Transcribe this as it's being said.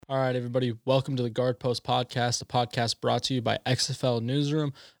All right, everybody, welcome to the Guard Post Podcast, a podcast brought to you by XFL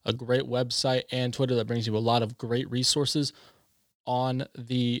Newsroom, a great website and Twitter that brings you a lot of great resources on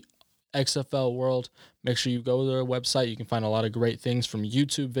the XFL world. Make sure you go to their website. You can find a lot of great things from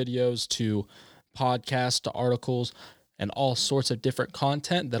YouTube videos to podcasts to articles and all sorts of different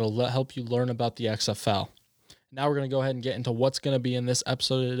content that'll help you learn about the XFL. Now we're going to go ahead and get into what's going to be in this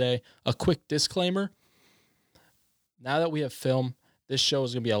episode today. A quick disclaimer. Now that we have film, this show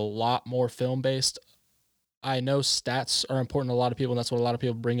is going to be a lot more film-based. I know stats are important to a lot of people, and that's what a lot of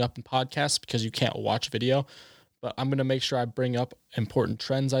people bring up in podcasts because you can't watch video. But I'm going to make sure I bring up important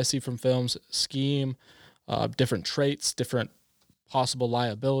trends I see from films, scheme, different traits, different possible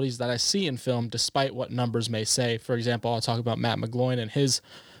liabilities that I see in film despite what numbers may say. For example, I'll talk about Matt McGloin and his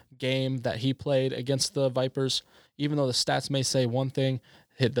game that he played against the Vipers. Even though the stats may say one thing,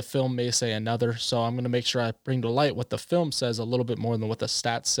 the film may say another, so I'm going to make sure I bring to light what the film says a little bit more than what the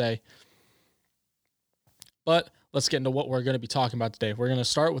stats say. But let's get into what we're going to be talking about today. We're going to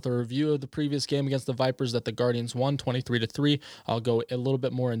start with a review of the previous game against the Vipers that the Guardians won 23-3. I'll go a little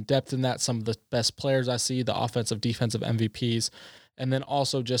bit more in depth in that, some of the best players I see, the offensive, defensive MVPs, and then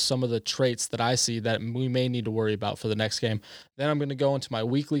also just some of the traits that I see that we may need to worry about for the next game. Then I'm going to go into my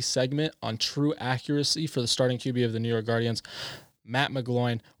weekly segment on true accuracy for the starting QB of the New York Guardians, Matt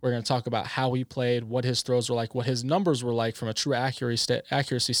McGloin. We're going to talk about how he played, what his throws were like, what his numbers were like from a true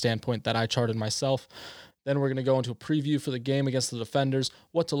accuracy standpoint that I charted myself. Then we're going to go into a preview for the game against the Defenders,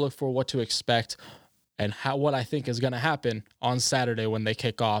 what to look for, what to expect, and what I think is going to happen on Saturday when they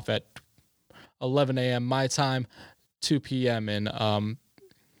kick off at 11 a.m. my time, 2 p.m. in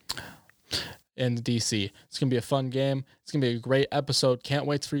D.C. It's going to be a fun game. It's going to be a great episode. Can't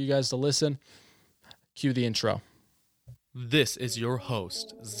wait for you guys to listen. Cue the intro. This is your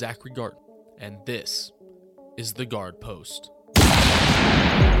host, Zachary Gart, and this is the Guard Post.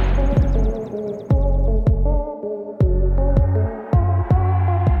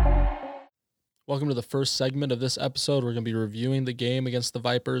 Welcome to the first segment of this episode. We're going to be reviewing the game against the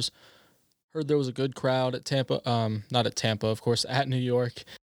Vipers. Heard there was a good crowd at Tampa, not at Tampa, of course, at New York.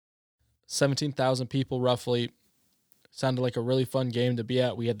 17,000 people roughly. Sounded like a really fun game to be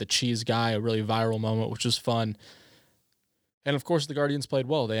at. We had the cheese guy, a really viral moment, which was fun. And, of course, the Guardians played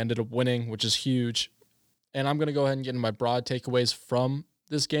well. They ended up winning, which is huge. And I'm going to go ahead and get into my broad takeaways from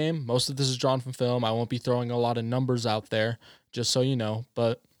this game. Most of this is drawn from film. I won't be throwing a lot of numbers out there, just so you know.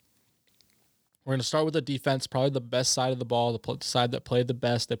 But we're going to start with the defense, probably the best side of the ball, the side that played the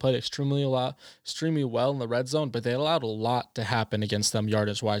best. They played extremely well in the red zone, but they allowed a lot to happen against them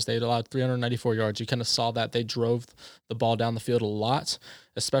yardage-wise. They allowed 394 yards. You kind of saw that. They drove the ball down the field a lot,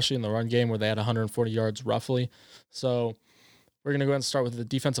 especially in the run game where they had 140 yards roughly. So we're going to go ahead and start with the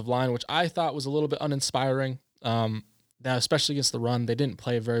defensive line, which I thought was a little bit uninspiring. Now, especially against the run, they didn't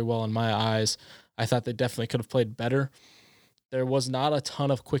play very well in my eyes. I thought they definitely could have played better. There was not a ton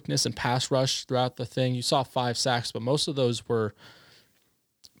of quickness and pass rush throughout the thing. You saw 5 sacks, but most of those were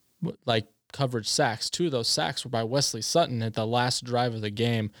like coverage sacks. 2 of those sacks were by Wesley Sutton at the last drive of the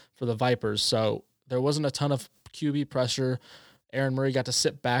game for the Vipers. So there wasn't a ton of QB pressure. Aaron Murray got to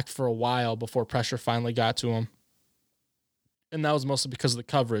sit back for a while before pressure finally got to him. And that was mostly because of the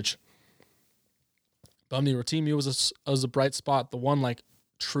coverage. Bumney Rotimi was a bright spot. The one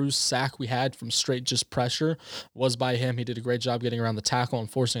true sack we had from straight just pressure was by him. He did a great job getting around the tackle and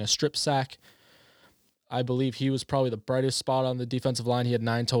forcing a strip sack. I believe he was probably the brightest spot on the defensive line. He had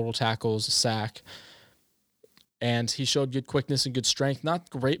 9 total tackles, a sack. And he showed good quickness and good strength. Not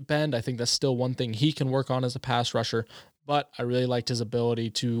great bend. I think that's still one thing he can work on as a pass rusher. But I really liked his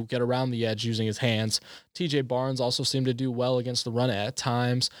ability to get around the edge using his hands. TJ Barnes also seemed to do well against the run at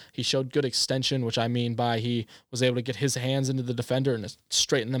times. He showed good extension, which I mean by he was able to get his hands into the defender and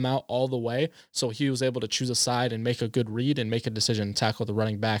straighten them out all the way. So he was able to choose a side and make a good read and make a decision and tackle the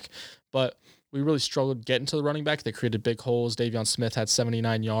running back. But we really struggled getting to the running back. They created big holes. Davion Smith had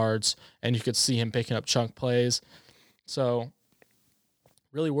 79 yards, and you could see him picking up chunk plays. So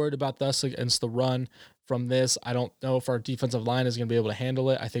really worried about us against the run. From this, I don't know if our defensive line is going to be able to handle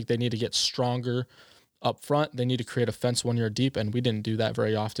it. I think they need to get stronger up front. They need to create a fence 1 yard deep, and we didn't do that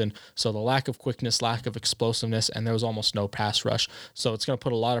very often. So the lack of quickness, lack of explosiveness, and there was almost no pass rush. So it's going to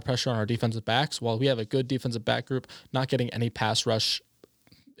put a lot of pressure on our defensive backs. While we have a good defensive back group, not getting any pass rush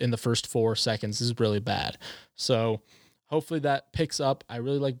in the first 4 seconds is really bad. So hopefully that picks up. I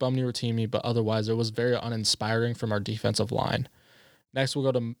really like Bumney Rotimi, but otherwise it was very uninspiring from our defensive line. Next, we'll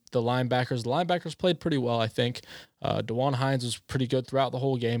go to the linebackers. The linebackers played pretty well, I think. DeJuan Hines was pretty good throughout the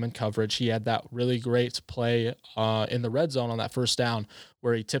whole game in coverage. He had that really great play in the red zone on that first down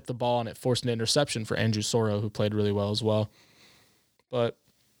where he tipped the ball and it forced an interception for Andrew Soro, who played really well as well. But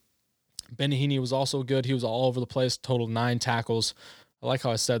Ben Heaney was also good. He was all over the place, total 9 tackles. I like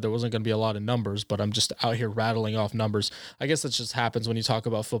how I said there wasn't going to be a lot of numbers, but I'm just out here rattling off numbers. I guess that just happens when you talk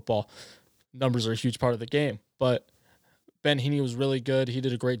about football. Numbers are a huge part of the game. But Ben Heaney was really good. He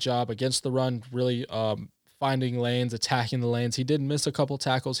did a great job against the run, really finding lanes, attacking the lanes. He did miss a couple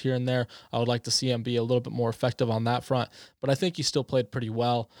tackles here and there. I would like to see him be a little bit more effective on that front, but I think he still played pretty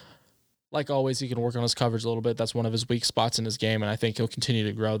well. Like always, he can work on his coverage a little bit. That's one of his weak spots in his game, and I think he'll continue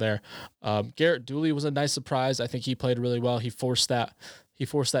to grow there. Garrett Dooley was a nice surprise. I think he played really well. He forced that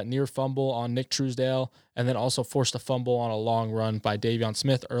near fumble on Nick Truesdale, and then also forced a fumble on a long run by Davion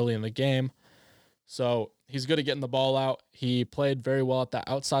Smith early in the game. So he's good at getting the ball out. He played very well at that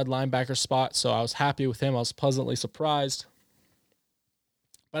outside linebacker spot, so I was happy with him. I was pleasantly surprised.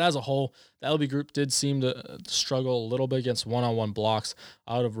 But as a whole, the LB group did seem to struggle a little bit against one-on-one blocks.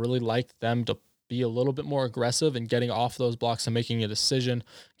 I would have really liked them to be a little bit more aggressive in getting off those blocks and making a decision,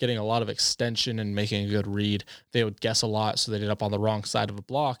 getting a lot of extension and making a good read. They would guess a lot, so they ended up on the wrong side of a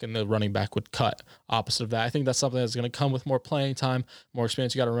block, and the running back would cut opposite of that. I think that's something that's going to come with more playing time, more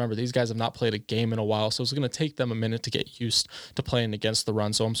experience. You got to remember, these guys have not played a game in a while, so it's going to take them a minute to get used to playing against the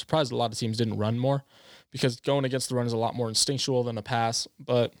run. So I'm surprised a lot of teams didn't run more, because going against the run is a lot more instinctual than a pass,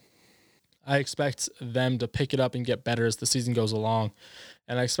 but I expect them to pick it up and get better as the season goes along.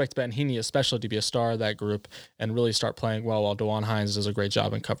 And I expect Ben Heaney especially to be a star of that group and really start playing well, while DeJuan Hines does a great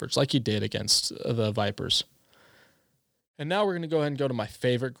job in coverage like he did against the Vipers. And now we're going to go ahead and go to my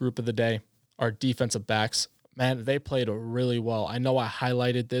favorite group of the day, our defensive backs. Man, they played really well. I know I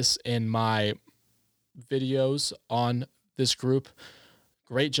highlighted this in my videos on this group.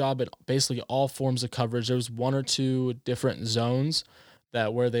 Great job at basically all forms of coverage. There was one or two different zones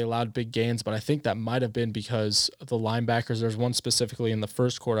where they allowed big gains, but I think that might have been because of the linebackers. There's one specifically in the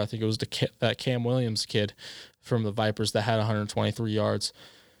first quarter. I think it was that Cam Williams kid from the Vipers that had 123 yards.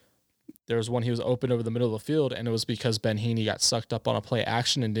 There was one he was open over the middle of the field, and it was because Ben Heaney got sucked up on a play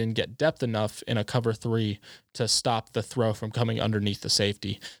action and didn't get depth enough in a cover 3 to stop the throw from coming underneath the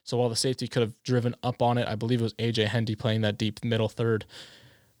safety. So while the safety could have driven up on it, I believe it was A.J. Hendy playing that deep middle third.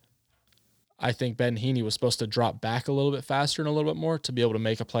 I think Ben Heaney was supposed to drop back a little bit faster and a little bit more to be able to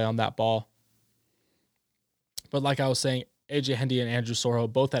make a play on that ball. But like I was saying, A.J. Hendy and Andrew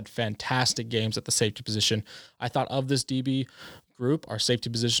Sorho both had fantastic games at the safety position. I thought of this DB group, our safety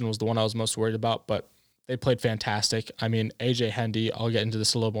position was the one I was most worried about, but they played fantastic. I mean, A.J. Hendy, I'll get into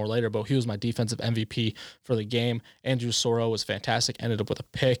this a little more later, but he was my defensive MVP for the game. Andrew Sorho was fantastic, ended up with a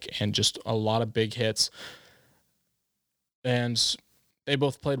pick and just a lot of big hits. And they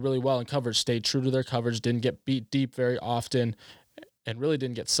both played really well in coverage, stayed true to their coverage, didn't get beat deep very often, and really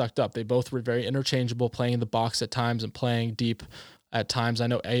didn't get sucked up. They both were very interchangeable, playing in the box at times and playing deep at times. I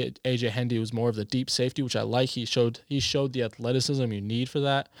know A.J. Hendy was more of the deep safety, which I like. He showed the athleticism you need for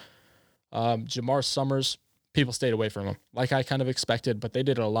that. Jamar Summers, people stayed away from him, like I kind of expected, but they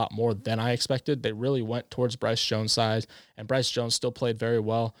did a lot more than I expected. They really went towards Bryce Jones' side, and Bryce Jones still played very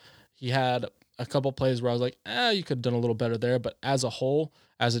well. He had a couple plays where I was like, you could have done a little better there. But as a whole,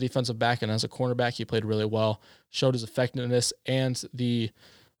 as a defensive back and as a cornerback, he played really well, showed his effectiveness and the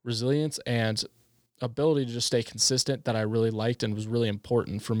resilience and ability to just stay consistent that I really liked and was really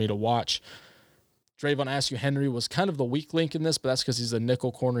important for me to watch. Drayvon Askew-Henry was kind of the weak link in this, but that's because he's a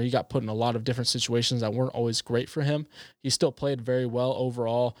nickel corner. He got put in a lot of different situations that weren't always great for him. He still played very well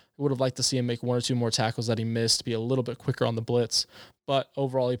overall. I would have liked to see him make one or two more tackles that he missed, be a little bit quicker on the blitz. But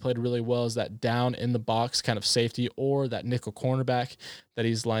overall, he played really well as that down in the box kind of safety or that nickel cornerback that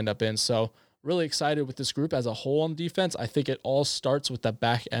he's lined up in. So really excited with this group as a whole on defense. I think it all starts with the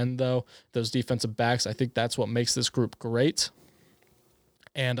back end, though. Those defensive backs, I think that's what makes this group great.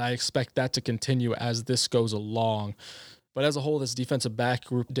 And I expect that to continue as this goes along. But as a whole, this defensive back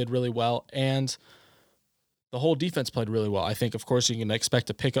group did really well, and the whole defense played really well. I think, of course, you can expect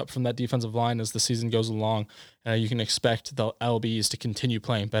a pickup from that defensive line as the season goes along. You can expect the LBs to continue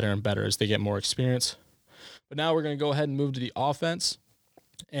playing better and better as they get more experience. But now we're going to go ahead and move to the offense.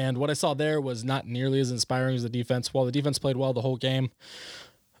 And what I saw there was not nearly as inspiring as the defense. While the defense played well the whole game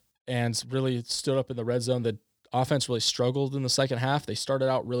and really stood up in the red zone, the offense really struggled in the second half. They started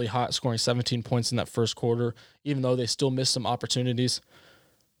out really hot, scoring 17 points in that first quarter, even though they still missed some opportunities.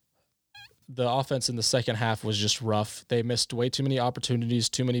 The offense in the second half was just rough. They missed way too many opportunities,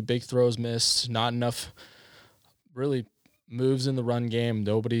 too many big throws missed, not enough really moves in the run game.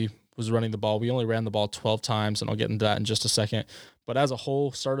 Nobody was running the ball. We only ran the ball 12 times, and I'll get into that in just a second. But as a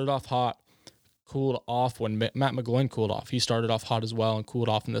whole, started off hot, cooled off when Matt McGloin cooled off. He started off hot as well and cooled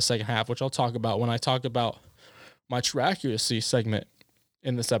off in the second half, which I'll talk about when I talk about my true accuracy segment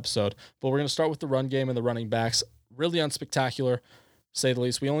in this episode. But we're going to start with the run game and the running backs. Really unspectacular. say the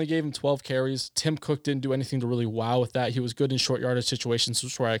least. We only gave him 12 carries. Tim Cook didn't do anything to really wow with that. He was good in short yardage situations,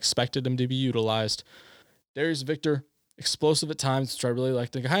 which is where I expected him to be utilized. Darius Victor, explosive at times, which I really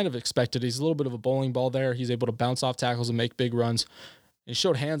liked and kind of expected. He's a little bit of a bowling ball there. He's able to bounce off tackles and make big runs. He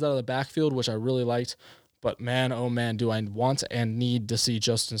showed hands out of the backfield, which I really liked. But man, oh man, do I want and need to see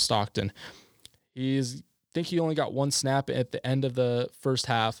Justin Stockton. I think he only got one snap at the end of the first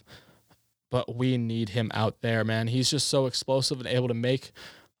half, but we need him out there, man. He's just so explosive and able to make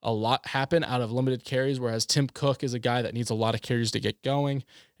a lot happen out of limited carries, whereas Tim Cook is a guy that needs a lot of carries to get going,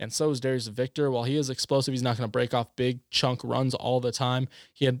 and so is Darius Victor. While he is explosive, he's not going to break off big chunk runs all the time.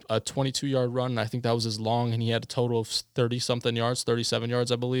 He had a 22-yard run, and I think that was his long, and he had a total of 30-something yards, 37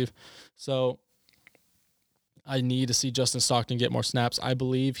 yards, I believe. So I need to see Justin Stockton get more snaps. I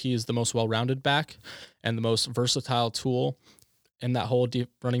believe he is the most well-rounded back and the most versatile tool in that whole deep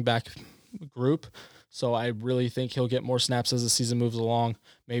running back group. So I really think he'll get more snaps as the season moves along.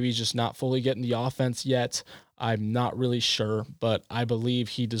 Maybe he's just not fully getting the offense yet. I'm not really sure, but I believe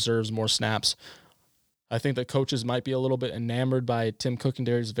he deserves more snaps. I think the coaches might be a little bit enamored by Tim Cook and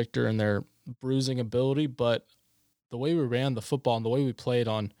Darius Victor and their bruising ability, but the way we ran the football and the way we played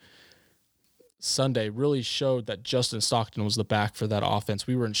on Sunday really showed that Justin Stockton was the back for that offense.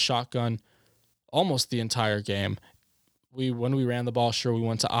 We were in shotgun almost the entire game. When we ran the ball, sure, we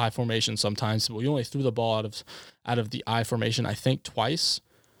went to I formation sometimes, but we only threw the ball out of the I formation, I think, twice.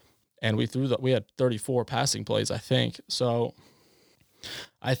 And we had 34 passing plays, I think. So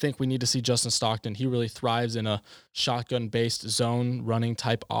I think we need to see Justin Stockton. He really thrives in a shotgun-based zone running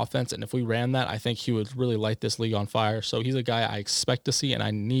type offense. And if we ran that, I think he would really light this league on fire. So he's a guy I expect to see and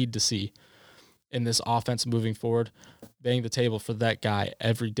I need to see in this offense moving forward. Bang the table for that guy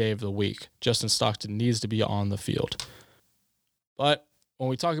every day of the week. Justin Stockton needs to be on the field. But when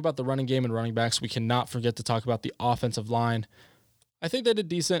we talk about the running game and running backs, we cannot forget to talk about the offensive line. I think they did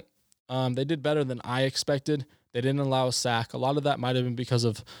decent. They did better than I expected. They didn't allow a sack. A lot of that might have been because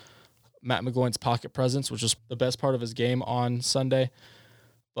of Matt McGloin's pocket presence, which was the best part of his game on Sunday.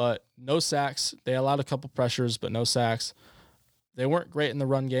 But no sacks. They allowed a couple pressures, but no sacks. They weren't great in the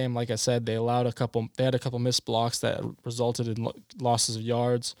run game. Like I said, they had a couple missed blocks that resulted in losses of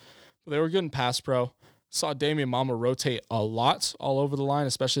yards. But they were good in pass pro. Saw Damian Mama rotate a lot all over the line,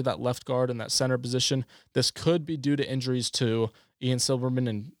 especially that left guard and that center position. This could be due to injuries to Ian Silverman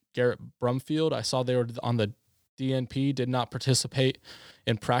and Garrett Brumfield. I saw they were on the DNP, did not participate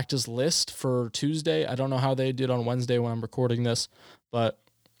in practice list for Tuesday. I don't know how they did on Wednesday when I'm recording this, but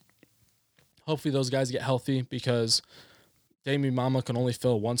hopefully those guys get healthy because Damian Mama can only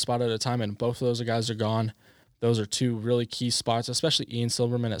fill one spot at a time, and both of those guys are gone. Those are two really key spots, especially Ian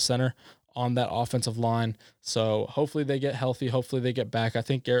Silverman at center on that offensive line. So hopefully they get healthy. Hopefully they get back. I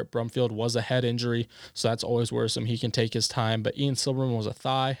think Garrett Brumfield was a head injury, so that's always worrisome. He can take his time, but Ian Silverman was a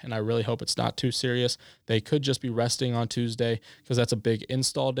thigh, and I really hope it's not too serious. They could just be resting on Tuesday because that's a big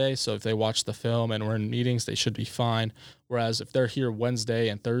install day. So if they watch the film and we're in meetings, they should be fine. Whereas if they're here Wednesday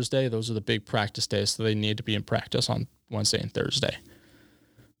and Thursday, those are the big practice days, so they need to be in practice on Wednesday and Thursday.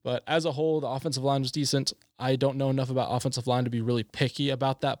 But as a whole, the offensive line was decent. I don't know enough about offensive line to be really picky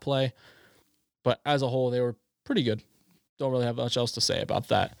about that play. But as a whole, they were pretty good. Don't really have much else to say about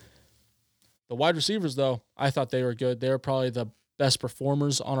that. The wide receivers, though, I thought they were good. They were probably the best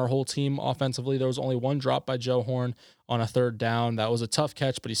performers on our whole team offensively. There was only one drop by Joe Horn on a third down. That was a tough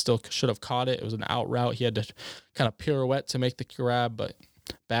catch, but he still should have caught it. It was an out route. He had to kind of pirouette to make the grab, but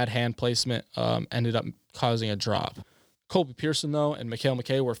bad hand placement ended up causing a drop. Colby Pearson, though, and Mikhail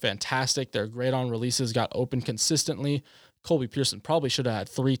McKay were fantastic. They're great on releases, got open consistently. Colby Pearson probably should have had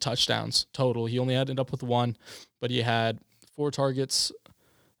 3 touchdowns total. He only ended up with 1, but he had 4 targets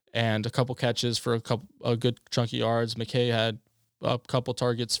and a couple catches for a good chunk of yards. McKay had a couple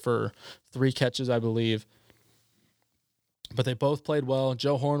targets for 3 catches, I believe. But they both played well.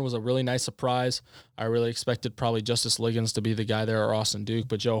 Joe Horn was a really nice surprise. I really expected probably Justice Liggins to be the guy there or Austin Duke,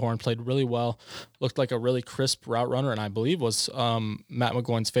 but Joe Horn played really well. Looked like a really crisp route runner, and I believe was Matt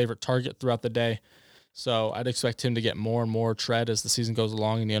McGloin's favorite target throughout the day. So I'd expect him to get more and more tread as the season goes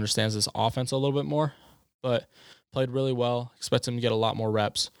along and he understands this offense a little bit more. But played really well. Expect him to get a lot more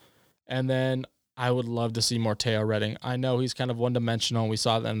reps. And then I would love to see more Teo Redding. I know he's kind of one-dimensional. We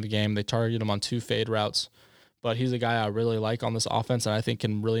saw that in the game. They targeted him on 2 fade routes. But he's a guy I really like on this offense and I think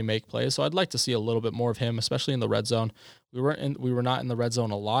can really make plays. So I'd like to see a little bit more of him, especially in the red zone. We were not in the red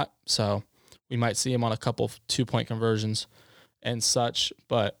zone a lot, so we might see him on a couple of 2-point conversions and such.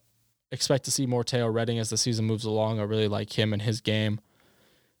 But expect to see more Teo Redding as the season moves along. I really like him and his game.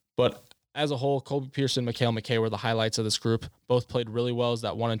 But as a whole, Colby Pearson, Mikhail McKay were the highlights of this group. Both played really well as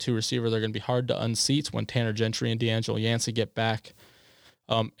that 1 and 2 receiver. They're going to be hard to unseat when Tanner Gentry and D'Angelo Yancey get back.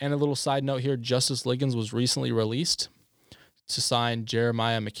 And a little side note here, Justice Liggins was recently released to sign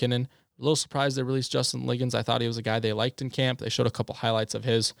Jeremiah McKinnon. A little surprised they released Justin Liggins. I thought he was a guy they liked in camp. They showed a couple highlights of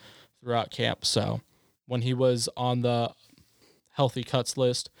his throughout camp. So when he was on the healthy cuts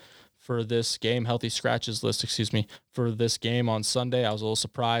list for this game, healthy scratches list, for this game on Sunday, I was a little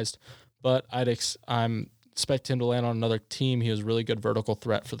surprised. But I'm expect him to land on another team. He was a really good vertical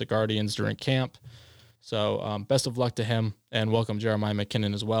threat for the Guardians during camp. So best of luck to him, and welcome Jeremiah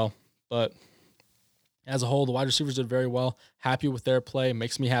McKinnon as well. But as a whole, the wide receivers did very well. Happy with their play.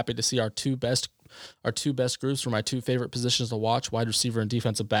 Makes me happy to see our two best groups for my two favorite positions to watch, wide receiver and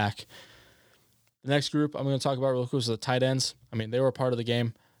defensive back. The next group I'm going to talk about real quick is the tight ends. I mean, they were part of the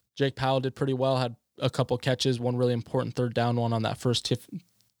game. Jake Powell did pretty well, had a couple catches, one really important third down one on that first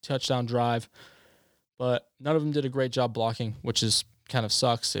touchdown drive. But none of them did a great job blocking, which is kind of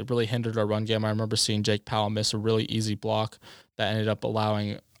sucks. It really hindered our run game. I remember seeing Jake Powell miss a really easy block that ended up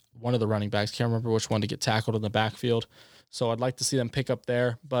allowing one of the running backs, can't remember which one, to get tackled in the backfield. So I'd like to see them pick up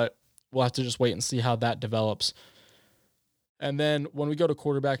there, but we'll have to just wait and see how that develops. And then when we go to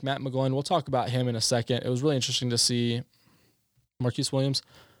quarterback, Matt McGloin, we'll talk about him in a second. It was really interesting to see Marquise Williams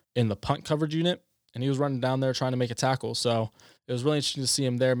in the punt coverage unit, and he was running down there trying to make a tackle. So it was really interesting to see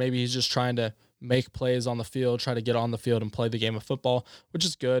him there. Maybe he's just trying to make plays on the field, try to get on the field and play the game of football, which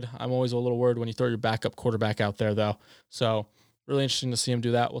is good. I'm always a little worried when you throw your backup quarterback out there, though. So really interesting to see him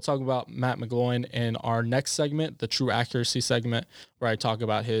do that. We'll talk about Matt McGloin in our next segment, the true accuracy segment, where I talk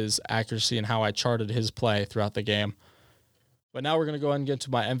about his accuracy and how I charted his play throughout the game. But now we're going to go ahead and get to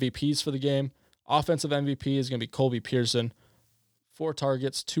my MVPs for the game. Offensive MVP is going to be Colby Pearson. 4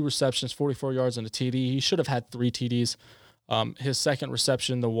 targets, 2 receptions, 44 yards, and a TD. He should have had 3 TDs. His second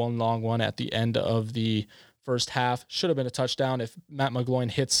reception, the one long one at the end of the first half, should have been a touchdown if Matt McGloin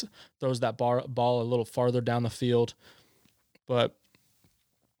throws that ball a little farther down the field. But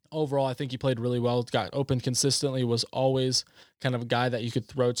overall, I think he played really well. Got open consistently, was always kind of a guy that you could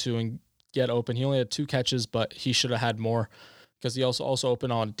throw to and get open. He only had 2 catches, but he should have had more because he also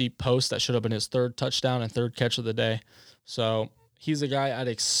opened on a deep post. That should have been his 3rd touchdown and 3rd catch of the day. So he's a guy I'd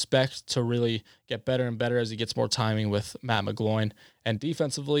expect to really get better and better as he gets more timing with Matt McGloin. And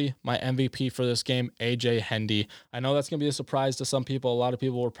defensively, my MVP for this game, A.J. Hendy. I know that's going to be a surprise to some people. A lot of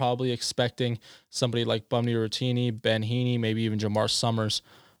people were probably expecting somebody like Bumney Rotini, Ben Heaney, maybe even Jamar Summers.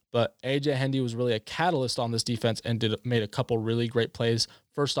 But A.J. Hendy was really a catalyst on this defense and made a couple really great plays.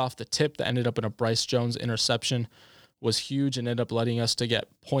 First off, the tip that ended up in a Bryce Jones interception was huge and ended up letting us to get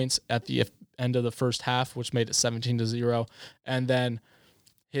points at the end of the first half, which made it 17-0. And then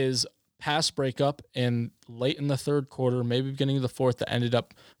his pass breakup late in the third quarter, maybe beginning of the fourth, that ended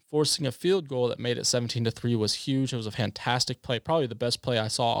up forcing a field goal that made it 17-3 was huge. It was a fantastic play, probably the best play I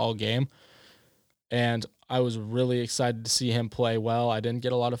saw all game. And I was really excited to see him play well. I didn't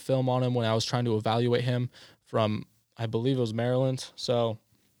get a lot of film on him when I was trying to evaluate him from, I believe it was Maryland. So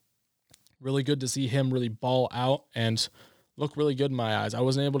really good to see him really ball out and look really good in my eyes. I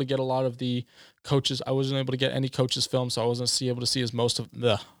wasn't able to get a lot of the coaches. I wasn't able to get any coaches' film, so I wasn't able to see his most of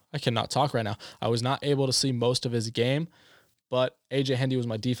the. I cannot talk right now. I was not able to see most of his game, but A.J. Hendy was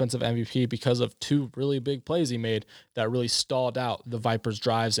my defensive MVP because of 2 really big plays he made that really stalled out the Vipers'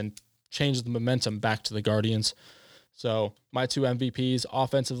 drives and changed the momentum back to the Guardians. So my 2 MVPs,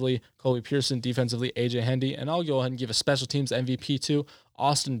 offensively, Colby Pearson, defensively, A.J. Hendy, and I'll go ahead and give a special teams MVP to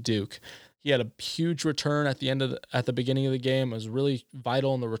Austin Duke. He had a huge return at the beginning of the game. It was really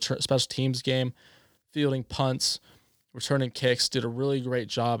vital in the special teams game, fielding punts, returning kicks. Did a really great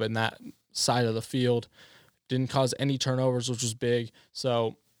job in that side of the field. Didn't cause any turnovers, which was big.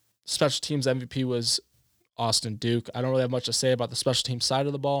 So special teams MVP was Austin Duke. I don't really have much to say about the special teams side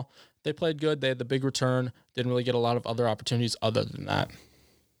of the ball. They played good. They had the big return. Didn't really get a lot of other opportunities other than that.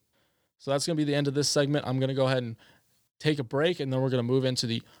 So that's going to be the end of this segment. I'm going to go ahead and take a break, and then we're going to move into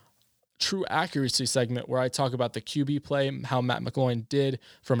the true accuracy segment where I talk about the QB play, how Matt McGloin did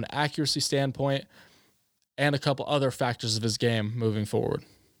from an accuracy standpoint, and a couple other factors of his game moving forward.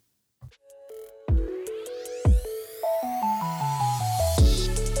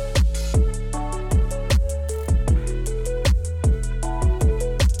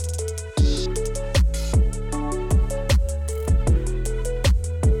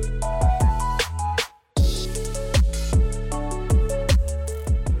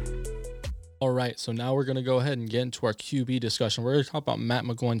 All right, so now we're going to go ahead and get into our QB discussion. We're going to talk about Matt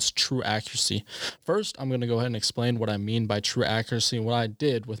McGloin's true accuracy. First, I'm going to go ahead and explain what I mean by true accuracy and what I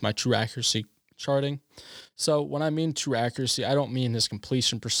did with my true accuracy charting. So when I mean true accuracy, I don't mean his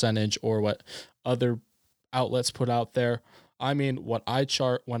completion percentage or what other outlets put out there. I mean what I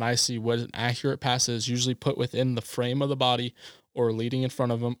chart when I see what an accurate pass is, usually put within the frame of the body or leading in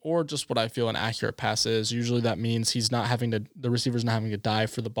front of him, or just what I feel an accurate pass is. Usually that means the receiver's not having to dive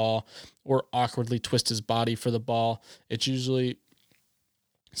for the ball or awkwardly twist his body for the ball. It's usually,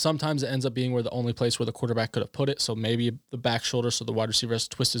 sometimes it ends up being where the only place where the quarterback could have put it. So maybe the back shoulder, so the wide receiver has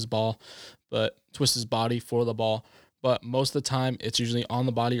to twist his body for the ball. But most of the time, it's usually on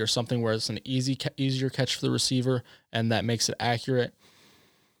the body or something where it's an easier catch for the receiver, and that makes it accurate.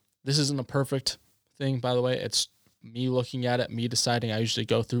 This isn't a perfect thing, by the way. It's me looking at it, me deciding. I usually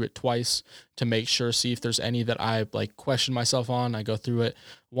go through it twice to make sure, see if there's any that I question myself on. I go through it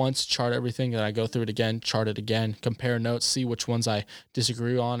once, chart everything, then I go through it again, chart it again, compare notes, see which ones I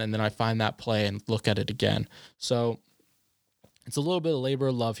disagree on, and then I find that play and look at it again. So it's a little bit of labor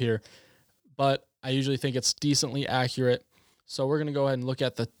of love here, but I usually think it's decently accurate. So we're going to go ahead and look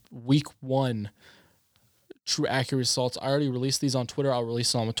at the week 1 true accuracy results. I already released these on Twitter. I'll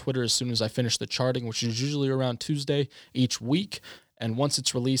release them on Twitter as soon as I finish the charting, which is usually around Tuesday each week. And once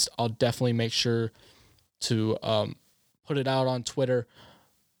it's released, I'll definitely make sure to put it out on Twitter.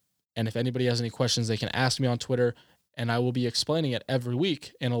 And if anybody has any questions, they can ask me on Twitter. And I will be explaining it every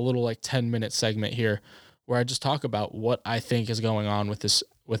week in a little 10-minute segment here where I just talk about what I think is going on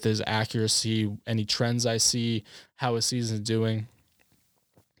with his accuracy, any trends I see, how his season is doing.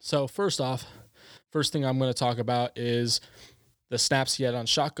 So first thing I'm going to talk about is the snaps he had on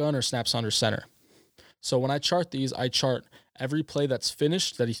shotgun or snaps under center. So when I chart these, I chart every play that's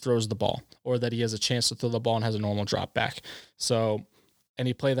finished that he throws the ball or that he has a chance to throw the ball and has a normal drop back. So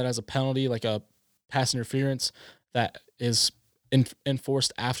any play that has a penalty, like a pass interference that is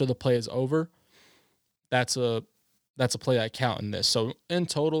enforced after the play is over, that's a play I count in this. So in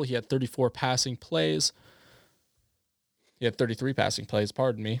total, he had 34 passing plays. He had 33 passing plays,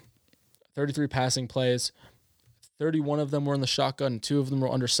 33 passing plays. 31 of them were in the shotgun and 2 of them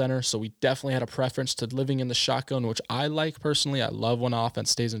were under center. So we definitely had a preference to living in the shotgun, which I like personally. I love when offense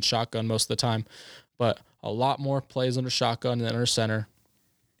stays in shotgun most of the time, but a lot more plays under shotgun than under center.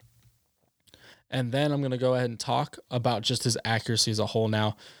 And then I'm going to go ahead and talk about just his accuracy as a whole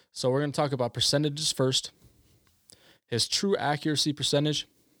now. So we're going to talk about percentages first. His true accuracy percentage,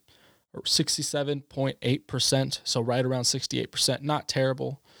 67.8%. So right around 68%. Not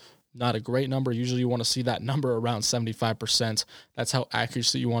terrible. Not a great number. Usually you want to see that number around 75%. That's how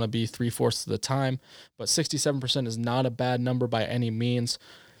accurate you want to be 3/4 of the time. But 67% is not a bad number by any means.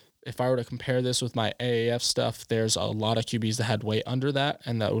 If I were to compare this with my AAF stuff, there's a lot of QBs that had way under that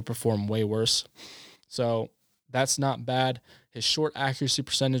and that would perform way worse. So that's not bad. His short accuracy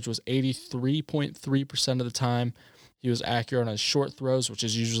percentage was 83.3% of the time. He was accurate on his short throws, which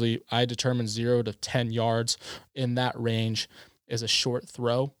is usually, I determine 0 to 10 yards. In that range is a short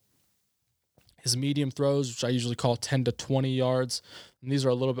throw. His medium throws, which I usually call 10 to 20 yards, and these are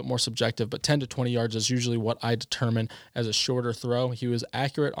a little bit more subjective, but 10 to 20 yards is usually what I determine as a shorter throw. He was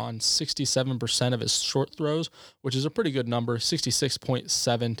accurate on 67% of his short throws, which is a pretty good number,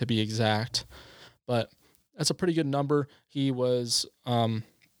 66.7 to be exact. But that's a pretty good number. He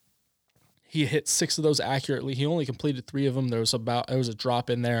hit 6 of those accurately. He only completed 3 of them. There was a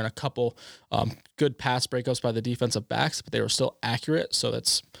drop in there and a couple good pass breakups by the defensive backs, but they were still accurate. So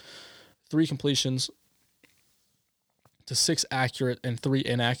that's 3 completions to 6 accurate and 3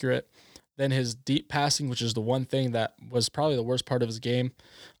 inaccurate. Then his deep passing, which is the one thing that was probably the worst part of his game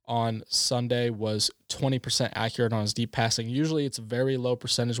on Sunday, was 20% accurate on his deep passing. Usually it's a very low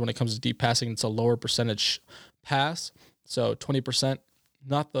percentage when it comes to deep passing. It's a lower percentage pass. So 20%,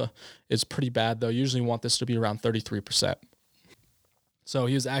 it's pretty bad though. Usually you want this to be around 33%. So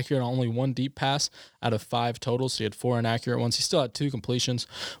he was accurate on only 1 deep pass out of 5 total. So he had 4 inaccurate ones. He still had 2 completions,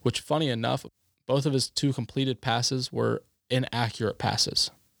 which funny enough, both of his 2 completed passes were inaccurate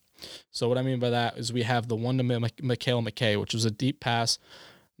passes. So what I mean by that is we have the one to Mikhail McKay, which was a deep pass.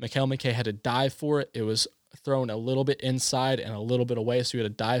 Mikhail McKay had to dive for it. It was thrown a little bit inside and a little bit away. So he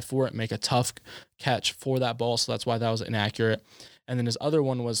had to dive for it, make a tough catch for that ball. So that's why that was inaccurate. And then his other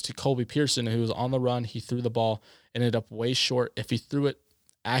one was to Colby Pearson, who was on the run. He threw the ball, ended up way short. If he threw it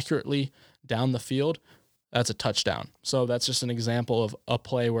accurately down the field, that's a touchdown. So that's just an example of a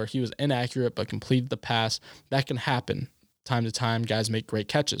play where he was inaccurate but completed the pass. That can happen time to time. Guys make great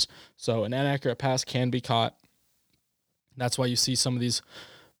catches. So an inaccurate pass can be caught. That's why you see some of these.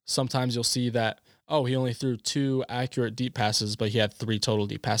 Sometimes you'll see that, he only threw 2 accurate deep passes, but he had 3 total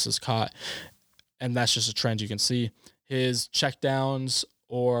deep passes caught. And that's just a trend you can see. His checkdowns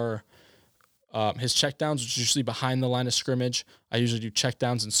which is usually behind the line of scrimmage. I usually do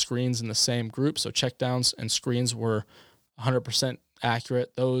checkdowns and screens in the same group. So checkdowns and screens were 100%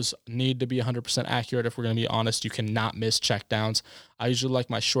 accurate. Those need to be 100% accurate. If we're going to be honest, you cannot miss checkdowns. I usually like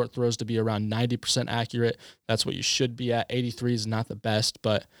my short throws to be around 90% accurate. That's what you should be at. 83 is not the best,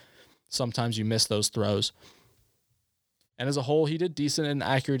 but sometimes you miss those throws. And as a whole, he did decent in the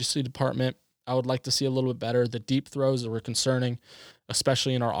accuracy department. I would like to see a little bit better. The deep throws were concerning,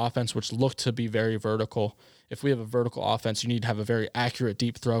 especially in our offense, which looked to be very vertical. If we have a vertical offense, you need to have a very accurate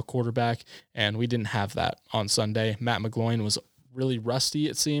deep throw quarterback, and we didn't have that on Sunday. Matt McGloin was really rusty,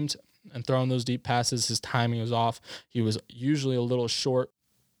 it seemed, and throwing those deep passes. His timing was off. He was usually a little short.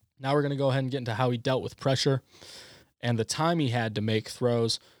 Now we're going to go ahead and get into how he dealt with pressure and the time he had to make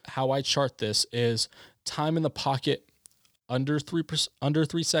throws. How I chart this is time in the pocket under 3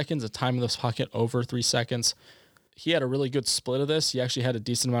 seconds, a time in the pocket over 3 seconds. He had a really good split of this. He actually had a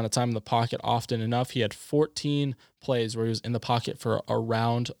decent amount of time in the pocket often enough. He had 14 plays where he was in the pocket for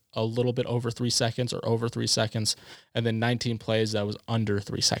around a little bit over 3 seconds or over 3 seconds, and then 19 plays that was under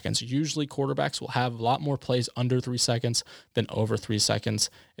 3 seconds. Usually quarterbacks will have a lot more plays under 3 seconds than over 3 seconds.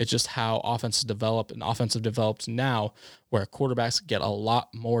 It's just how offenses develop, and offensive develops now where quarterbacks get a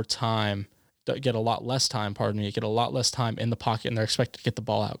lot more time, get a lot less time in the pocket, and they're expected to get the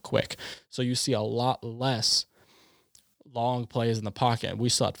ball out quick. So you see a lot less long plays in the pocket. We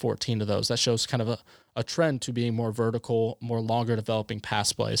still had 14 of those. That shows kind of a trend to being more vertical, more longer developing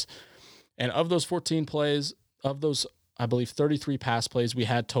pass plays. And of those 14 plays, of those, I believe 33 pass plays we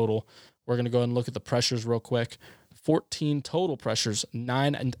had total, we're going to go ahead and look at the pressures real quick. 14 total pressures,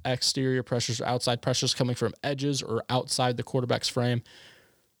 9 exterior pressures or outside pressures coming from edges or outside the quarterback's frame,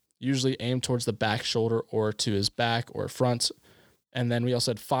 usually aimed towards the back shoulder or to his back or front. And then we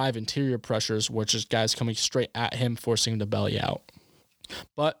also had 5 interior pressures, which is guys coming straight at him, forcing him to belly out.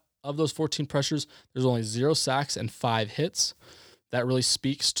 But of those 14 pressures, there's only 0 sacks and 5 hits. That really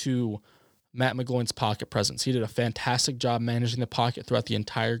speaks to Matt McGloin's pocket presence. He did a fantastic job managing the pocket throughout the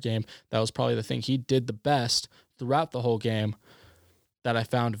entire game. That was probably the thing he did the best throughout the whole game that I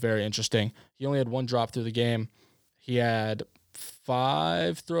found very interesting. He only had 1 drop through the game. He had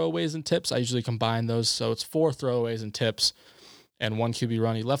 5 throwaways and tips. I usually combine those, so it's 4 throwaways and tips and 1 QB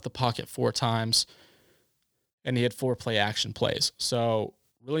run. He left the pocket 4 times, and he had 4 play action plays. So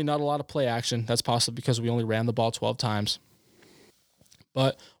really not a lot of play action. That's possibly because we only ran the ball 12 times.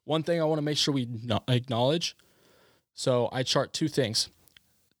 But one thing I want to make sure we acknowledge, so I chart 2 things.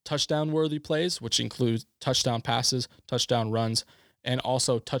 Touchdown-worthy plays, which include touchdown passes, touchdown runs, and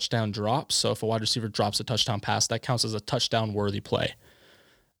also touchdown drops. So if a wide receiver drops a touchdown pass, that counts as a touchdown-worthy play.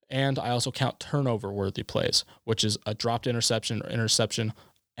 And I also count turnover-worthy plays, which is a dropped interception or interception.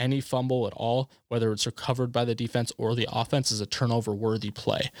 Any fumble at all, whether it's recovered by the defense or the offense, is a turnover-worthy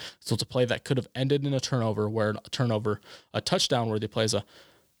play. So it's a play that could have ended in a turnover, where a touchdown-worthy play is a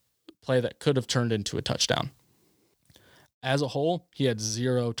play that could have turned into a touchdown. As a whole, he had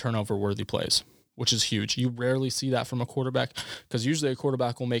 0 turnover-worthy plays, which is huge. You rarely see that from a quarterback, because usually a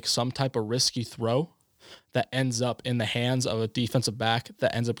quarterback will make some type of risky throw that ends up in the hands of a defensive back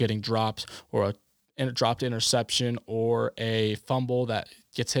that ends up getting dropped, or a dropped interception, or a fumble that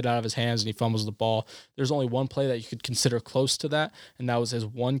gets hit out of his hands and he fumbles the ball. There's only one play that you could consider close to that, and that was his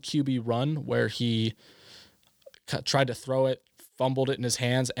 1 QB run where he tried to throw it, fumbled it in his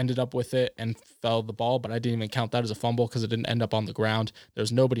hands, ended up with it, and fell the ball, but I didn't even count that as a fumble because it didn't end up on the ground. There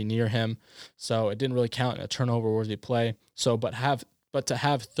was nobody near him, so it didn't really count in a turnover-worthy play. So, but to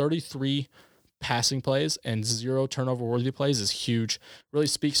have 33 passing plays and 0 turnover-worthy plays is huge. Really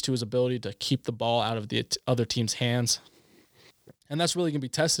speaks to his ability to keep the ball out of the other team's hands. And that's really going to be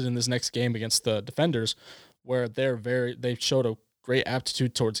tested in this next game against the Defenders, where they showed a great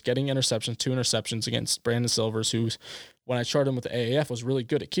aptitude towards getting interceptions, 2 interceptions against Brandon Silvers, who, when I charted him with the AAF, was really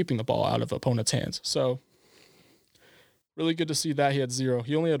good at keeping the ball out of opponents' hands. So really good to see that. He had 0.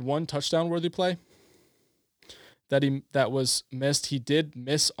 He only had 1 touchdown-worthy play that was missed. He did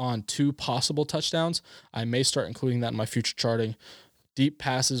miss on 2 possible touchdowns. I may start including that in my future charting. Deep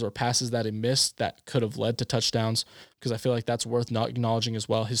passes or passes that he missed that could have led to touchdowns, because I feel like that's worth not acknowledging as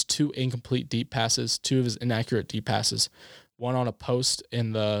well. His 2 incomplete deep passes, 2 of his inaccurate deep passes, 1 on a post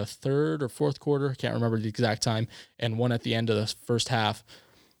in the 3rd or 4th quarter, I can't remember the exact time, and 1 at the end of the first half.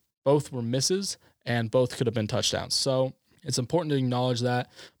 Both were misses, and both could have been touchdowns. So it's important to acknowledge that.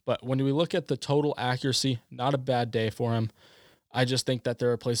 But when we look at the total accuracy, not a bad day for him. I just think that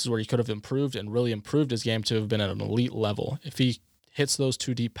there are places where he could have improved and really improved his game to have been at an elite level. If he hits those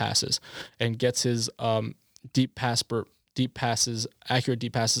 2 deep passes and gets his accurate deep passes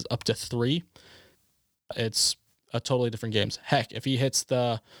up to 3, it's a totally different game. Heck, if he hits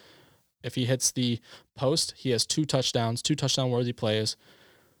the post, he has 2 touchdowns, 2 touchdown-worthy plays,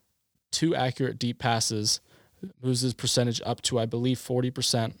 2 accurate deep passes, moves his percentage up to, I believe,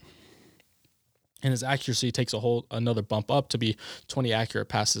 40%. And his accuracy takes another bump up to be 20 accurate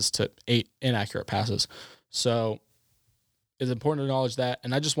passes to 8 inaccurate passes. So it's important to acknowledge that.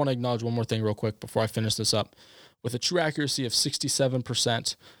 And I just want to acknowledge one more thing real quick before I finish this up. With a true accuracy of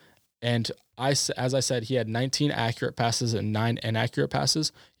 67%, and as I said, he had 19 accurate passes and 9 inaccurate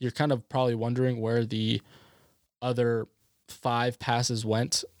passes. You're kind of probably wondering where the other 5 passes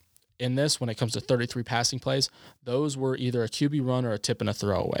went in this when it comes to 33 passing plays. Those were either a QB run or a tip and a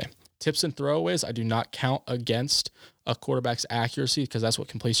throwaway. Tips and throwaways, I do not count against a quarterback's accuracy because that's what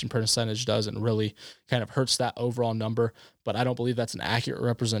completion percentage does and really kind of hurts that overall number. But I don't believe that's an accurate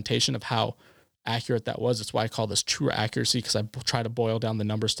representation of how accurate that was. That's why I call this true accuracy, because I try to boil down the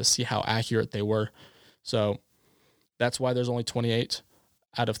numbers to see how accurate they were. So that's why there's only 28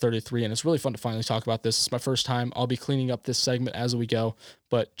 out of 33. And it's really fun to finally talk about this. It's my first time. I'll be cleaning up this segment as we go.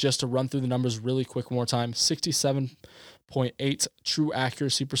 But just to run through the numbers really quick one more time, 67.8 true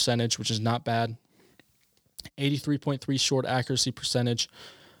accuracy percentage, which is not bad. 83.3 short accuracy percentage.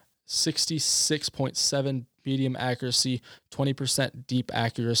 66.7 medium accuracy. 20% deep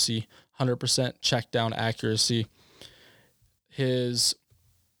accuracy. 100% check down accuracy. His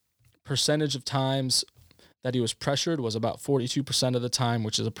percentage of times that he was pressured was about 42% of the time,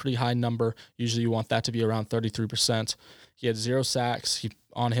 which is a pretty high number. Usually you want that to be around 33%. He had 0 sacks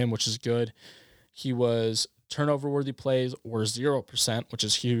on him, which is good. He was turnover-worthy plays were 0%, which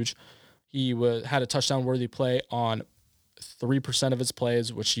is huge. He had a touchdown-worthy play on 3% of his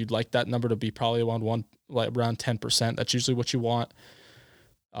plays, which you'd like that number to be probably around 10%. That's usually what you want.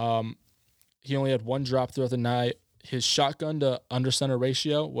 He only had 1 drop throughout the night. His shotgun to under center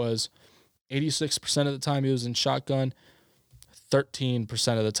ratio was 86% of the time he was in shotgun.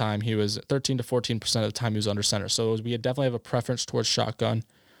 13% of the time 13 to 14% of the time he was under center. So we definitely have a preference towards shotgun.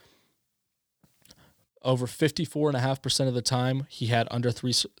 Over 54.5% of the time he had under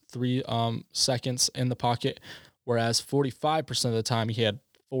three seconds in the pocket, whereas 45% of the time he had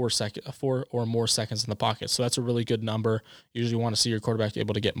 4 or more seconds in the pocket. So that's a really good number. Usually you want to see your quarterback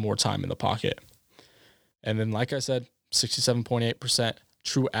able to get more time in the pocket. And then, like I said, 67.8%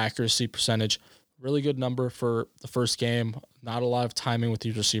 true accuracy percentage. Really good number for the first game. Not a lot of timing with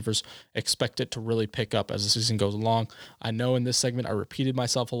these receivers. Expect it to really pick up as the season goes along. I know in this segment I repeated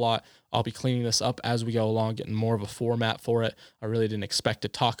myself a lot. I'll be cleaning this up as we go along, getting more of a format for it. I really didn't expect to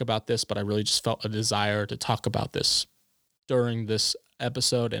talk about this, but I really just felt a desire to talk about this during this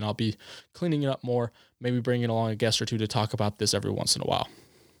episode, and I'll be cleaning it up more, maybe bringing along a guest or two to talk about this every once in a while.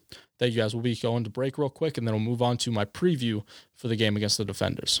 Thank you guys. We'll be going to break real quick, and then we'll move on to my preview for the game against the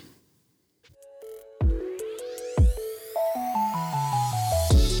Defenders.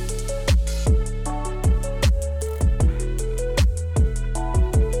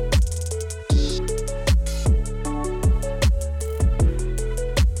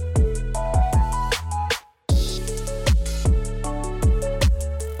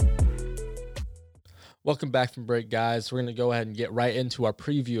 Welcome back from break, guys. We're going to go ahead and get right into our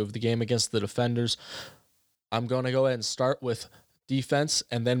preview of the game against the Defenders. I'm going to go ahead and start with defense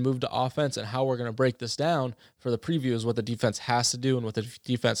and then move to offense, and how we're going to break this down for the preview is what the defense has to do and what the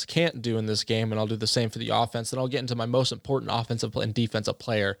defense can't do in this game, and I'll do the same for the offense. Then I'll get into my most important offensive and defensive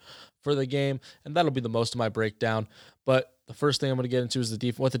player for the game, and that'll be the most of my breakdown. But the first thing I'm going to get into is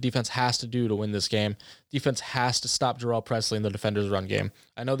what the defense has to do to win this game. Defense has to stop Jarrell Presley in the Defenders' run game.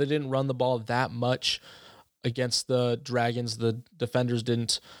 I know they didn't run the ball that much against the Dragons. The Defenders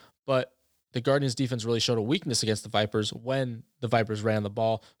didn't, but the Guardians' defense really showed a weakness against the Vipers when the Vipers ran the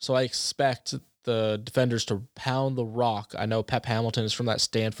ball. So I expect the Defenders to pound the rock. I know Pep Hamilton is from that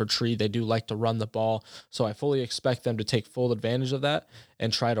Stanford tree. They do like to run the ball. So I fully expect them to take full advantage of that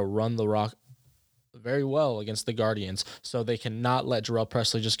and try to run the rock very well against the Guardians. So they cannot let Jarrell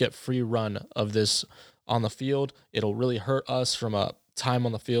Presley just get free run of this on the field. It'll really hurt us from a time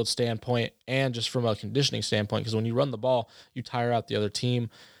on the field standpoint and just from a conditioning standpoint, because when you run the ball, you tire out the other team.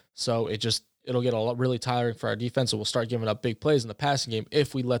 So it'll get really tiring for our defense, and we'll start giving up big plays in the passing game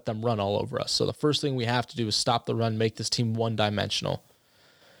if we let them run all over us. So the first thing we have to do is stop the run, make this team one-dimensional.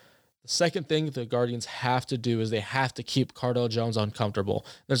 The second thing the Guardians have to do is they have to keep Cardale Jones uncomfortable.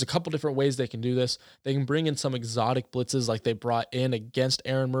 There's a couple different ways they can do this. They can bring in some exotic blitzes like they brought in against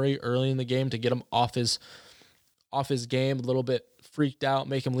Aaron Murray early in the game to get him off his game, a little bit freaked out,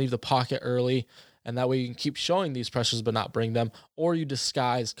 make him leave the pocket early, and that way you can keep showing these pressures but not bring them, or you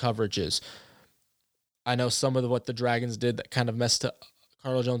disguise coverages. I know some of what the Dragons did that kind of messed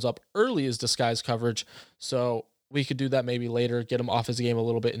Cardale Jones up early is disguise coverage, so we could do that maybe later, get him off his game a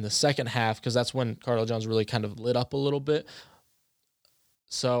little bit in the second half, because that's when Cardale Jones really kind of lit up a little bit.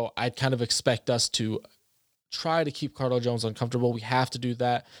 So I'd kind of expect us to try to keep Cardale Jones uncomfortable. We have to do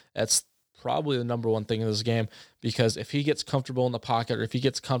that. That's probably the number one thing in this game, because if he gets comfortable in the pocket, or if he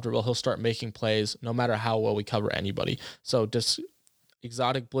gets comfortable, he'll start making plays no matter how well we cover anybody. So just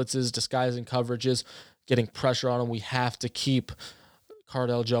exotic blitzes, disguising coverages, getting pressure on him. We have to keep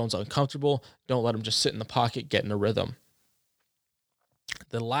Cardale Jones uncomfortable. Don't let him just sit in the pocket, get in a rhythm.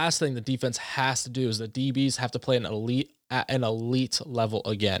 The last thing the defense has to do is the DBs have to play at an elite level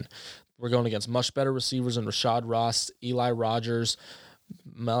again. We're going against much better receivers in Rashad Ross, Eli Rogers,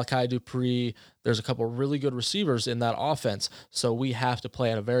 Malachi Dupree. There's a couple of really good receivers in that offense. So we have to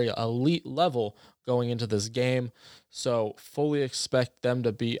play at a very elite level going into this game. So I fully expect them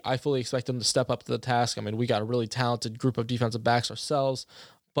to step up to the task. I mean, we got a really talented group of defensive backs ourselves,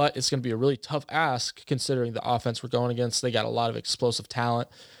 but it's going to be a really tough ask considering the offense we're going against. They got a lot of explosive talent.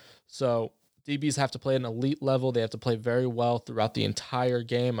 So DBs have to play at an elite level. They have to play very well throughout the entire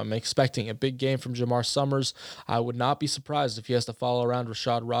game. I'm expecting a big game from Jamar Summers. I would not be surprised if he has to follow around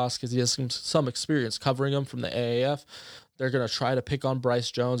Rashad Ross because he has some experience covering him from the AAF. They're going to try to pick on Bryce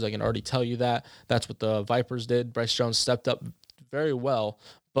Jones. I can already tell you that. That's what the Vipers did. Bryce Jones stepped up very well,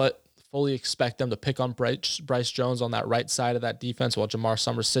 but fully expect them to pick on Bryce Jones on that right side of that defense while Jamar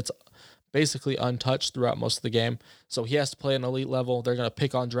Summers sits basically untouched throughout most of the game. So he has to play at an elite level. They're going to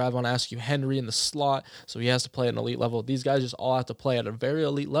pick on Dravon Askew Henry in the slot, so he has to play at an elite level. These guys just all have to play at a very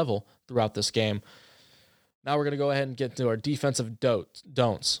elite level throughout this game. Now we're going to go ahead and get into our defensive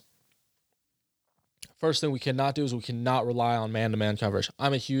don'ts. First thing we cannot do is we cannot rely on man-to-man coverage.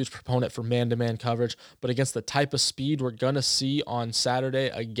 I'm a huge proponent for man-to-man coverage, but against the type of speed we're going to see on Saturday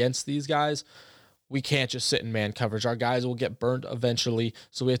against these guys, we can't just sit in man coverage. Our guys will get burned eventually,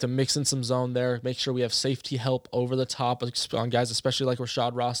 so we have to mix in some zone there, make sure we have safety help over the top on guys, especially like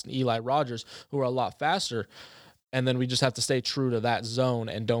Rashad Ross and Eli Rogers, who are a lot faster. And then we just have to stay true to that zone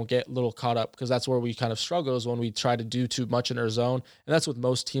and don't get a little caught up, because that's where we kind of struggle, is when we try to do too much in our zone. And that's with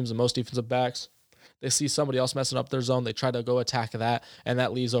most teams and most defensive backs. They see somebody else messing up their zone, they try to go attack that, and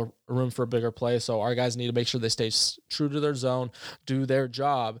that leaves a room for a bigger play. So our guys need to make sure they stay true to their zone, do their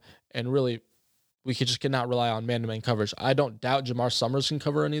job, and really we just cannot rely on man-to-man coverage. I don't doubt Jamar Summers can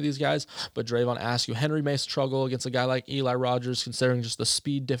cover any of these guys, but Dravon Askew Henry may struggle against a guy like Eli Rogers, considering just the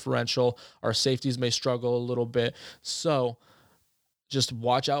speed differential. Our safeties may struggle a little bit. So just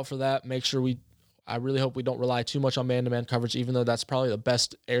watch out for that. I really hope we don't rely too much on man-to-man coverage, even though that's probably the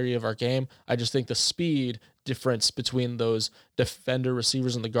best area of our game. I just think the speed difference between those defender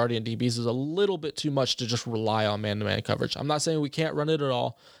receivers and the guardian DBs is a little bit too much to just rely on man-to-man coverage. I'm not saying we can't run it at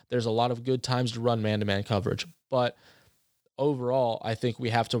all. There's a lot of good times to run man-to-man coverage, but overall, I think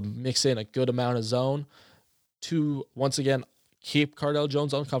we have to mix in a good amount of zone to, once again, keep Cardale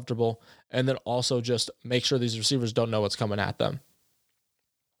Jones uncomfortable, and then also just make sure these receivers don't know what's coming at them.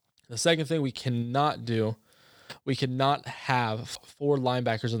 The second thing we cannot do, we cannot have 4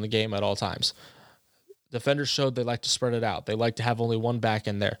 linebackers in the game at all times. Defenders showed they like to spread it out. They like to have only one back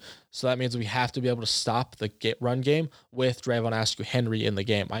in there. So that means we have to be able to stop the run game with Dravon Askew Henry in the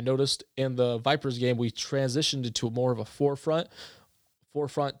game. I noticed in the Vipers game, we transitioned into more of a 4-front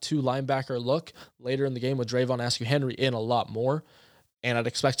 2 linebacker look later in the game with Dravon Askew Henry in a lot more. And I'd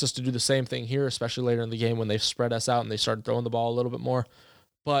expect us to do the same thing here, especially later in the game when they've spread us out and they started throwing the ball a little bit more.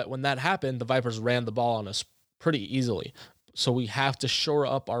 But when that happened, the Vipers ran the ball on us pretty easily. So we have to shore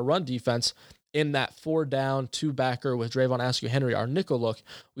up our run defense in that 4-down, 2-backer with Dravon Askew Henry, our nickel look.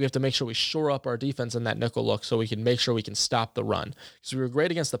 We have to make sure we shore up our defense in that nickel look so we can make sure we can stop the run. Because we were great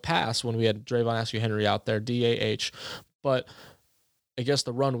against the pass when we had Dravon Askew Henry out there, DAH. But against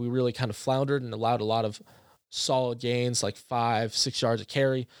the run, we really kind of floundered and allowed a lot of solid gains, like 5-6 yards a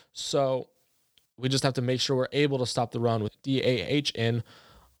carry. So we just have to make sure we're able to stop the run with DAH in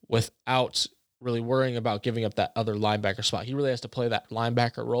without really worrying about giving up that other linebacker spot. He really has to play that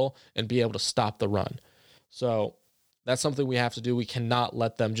linebacker role and be able to stop the run. So that's something we have to do. We cannot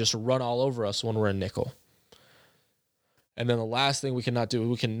let them just run all over us when we're in nickel. And then the last thing we cannot do,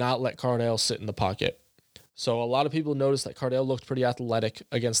 we cannot let Cardale sit in the pocket. So a lot of people noticed that Cardale looked pretty athletic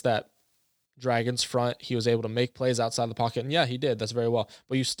against that Dragons front. He was able to make plays outside the pocket, and yeah, he did. That's very well.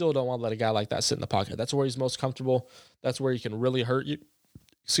 But you still don't want to let a guy like that sit in the pocket. That's where he's most comfortable. That's where he can really hurt you.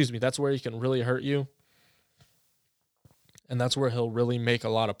 That's where he can really hurt you. And that's where he'll really make a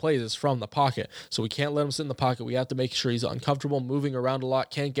lot of plays, is from the pocket. So we can't let him sit in the pocket. We have to make sure he's uncomfortable, moving around a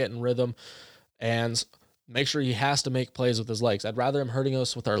lot, can't get in rhythm, and make sure he has to make plays with his legs. I'd rather him hurting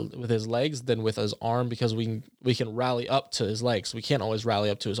us with his legs than with his arm, because we can rally up to his legs. We can't always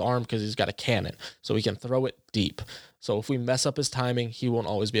rally up to his arm because he's got a cannon, so we can throw it deep. So if we mess up his timing, he won't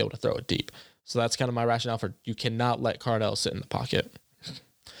always be able to throw it deep. So that's kind of my rationale for you cannot let Cardale sit in the pocket.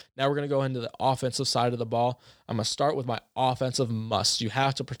 Now we're going to go into the offensive side of the ball. I'm going to start with my offensive must. You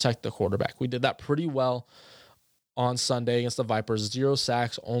have to protect the quarterback. We did that pretty well on Sunday against the Vipers. 0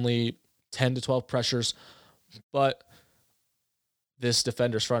 sacks, only 10 to 12 pressures. But this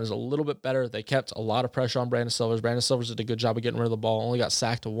defender's front is a little bit better. They kept a lot of pressure on Brandon Silvers. Brandon Silvers did a good job of getting rid of the ball. Only got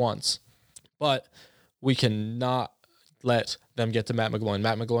sacked once. But we cannot let them get to Matt McGloin.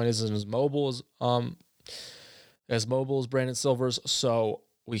 Matt McGloin isn't as mobile as Brandon Silvers, so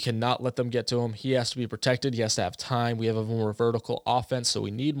we cannot let them get to him. He has to be protected. He has to have time. We have a more vertical offense, so we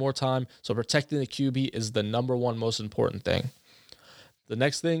need more time. So protecting the QB is the number one most important thing. The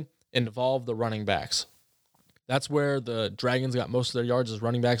next thing, involve the running backs. That's where the Dragons got most of their yards as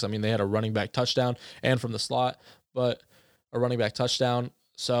running backs. I mean, they had a running back touchdown and from the slot, but a running back touchdown.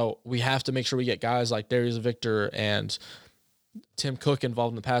 So we have to make sure we get guys like Darius Victor and Tim Cook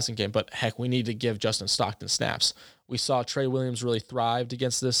involved in the passing game. But heck, we need to give Justin Stockton snaps. We saw Trey Williams really thrived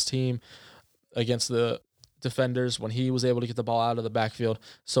against this team, against the defenders when he was able to get the ball out of the backfield.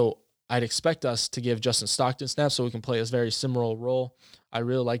 So I'd expect us to give Justin Stockton snaps so we can play a very similar role. I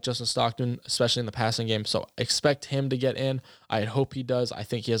really like Justin Stockton, especially in the passing game. So expect him to get in. I hope he does. I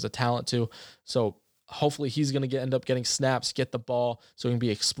think he has the talent to. So hopefully he's going to end up getting snaps, get the ball, so he can be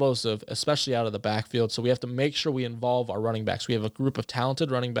explosive, especially out of the backfield. So we have to make sure we involve our running backs. We have a group of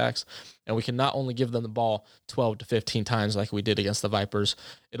talented running backs, and we can not only give them the ball 12 to 15 times like we did against the Vipers.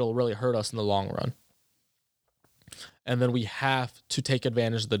 It'll really hurt us in the long run. And then we have to take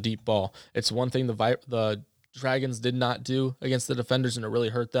advantage of the deep ball. It's one thing the Dragons did not do against the defenders, and it really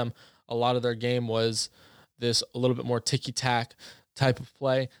hurt them. A lot of their game was this a little bit more ticky-tack type of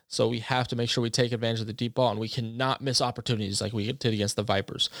play, so we have to make sure we take advantage of the deep ball, and we cannot miss opportunities like we did against the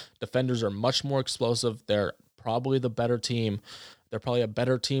Vipers. Defenders are much more explosive. They're probably the better team. They're probably a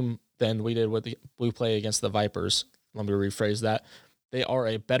better team than we did with we play against the Vipers. Let me rephrase that. They are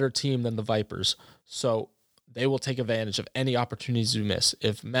a better team than the Vipers, so they will take advantage of any opportunities we miss.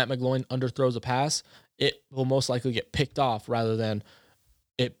 If Matt McGloin underthrows a pass, it will most likely get picked off rather than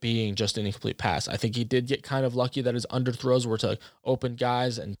it being just an incomplete pass. I think he did get kind of lucky that his underthrows were to open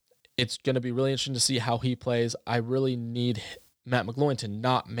guys, and it's going to be really interesting to see how he plays. I really need Matt McGloin to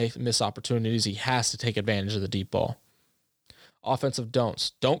not miss opportunities. He has to take advantage of the deep ball. Offensive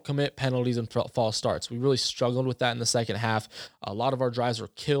don'ts. Don't commit penalties and false starts. We really struggled with that in the second half. A lot of our drives were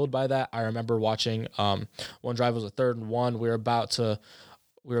killed by that. I remember watching one drive was a 3rd and 1. We were about to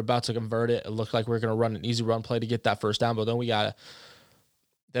convert it. It looked like we were going to run an easy run play to get that first down, but then we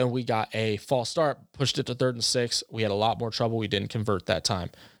got a false start, pushed it to 3rd and 6. We had a lot more trouble. We didn't convert that time.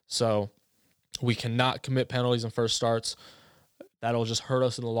 So we cannot commit penalties and first starts. That'll just hurt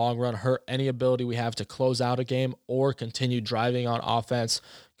us in the long run, hurt any ability we have to close out a game or continue driving on offense,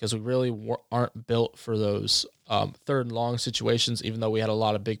 because we really aren't built for those 3rd and long situations, even though we had a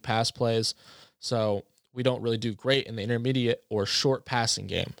lot of big pass plays. So we don't really do great in the intermediate or short passing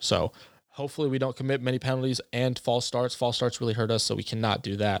game. So hopefully we don't commit many penalties and false starts. False starts really hurt us, so we cannot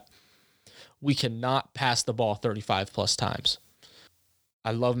do that. We cannot pass the ball 35 plus times.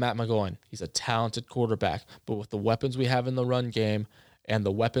 I love Matt McGloin. He's a talented quarterback, but with the weapons we have in the run game and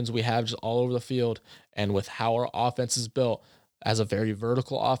the weapons we have just all over the field, and with how our offense is built as a very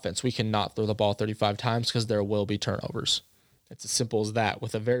vertical offense, we cannot throw the ball 35 times because there will be turnovers. It's as simple as that.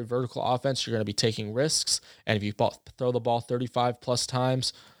 With a very vertical offense, you're going to be taking risks, and if you throw the ball 35 plus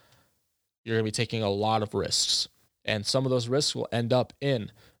times, you're going to be taking a lot of risks, and some of those risks will end up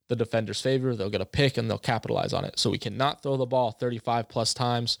in the defender's favor. They'll get a pick and they'll capitalize on it. So we cannot throw the ball 35 plus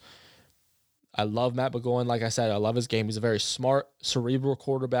times. I love Matt McGloin. Like I said, I love his game. He's a very smart, cerebral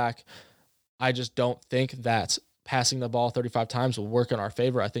quarterback. I just don't think that passing the ball 35 times will work in our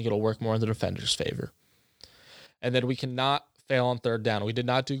favor. I think it'll work more in the defender's favor. And then we cannot fail on 3rd down. We did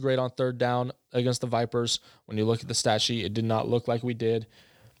not do great on 3rd down against the Vipers. When you look at the stat sheet, it did not look like we did.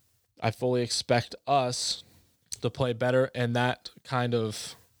 I fully expect us to play better in that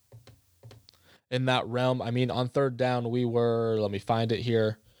realm. I mean, on 3rd down, we were, let me find it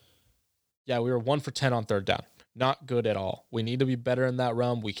here. Yeah, we were 1 for 10 on 3rd down. Not good at all. We need to be better in that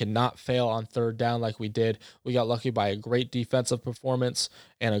realm. We cannot fail on 3rd down like we did. We got lucky by a great defensive performance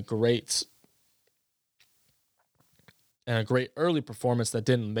and a great early performance that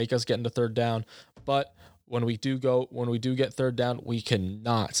didn't make us get into 3rd down. But when we do get 3rd down, we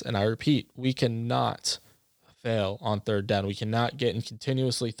cannot, and I repeat, we cannot fail on 3rd down. We cannot get in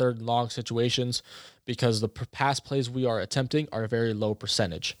continuously 3rd and long situations because the pass plays we are attempting are a very low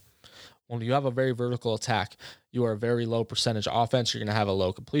percentage. When you have a very vertical attack, you are a very low percentage offense. You're going to have a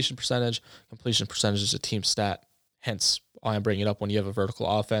low completion percentage. Completion percentage is a team stat. Hence, why I'm bringing it up when you have a vertical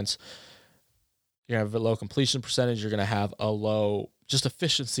offense. You're going to have a low completion percentage. You're going to have a low just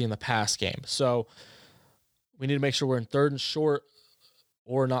efficiency in the pass game. So we need to make sure we're in third and short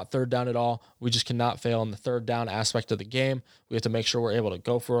or not third down at all. We just cannot fail in the third down aspect of the game. We have to make sure we're able to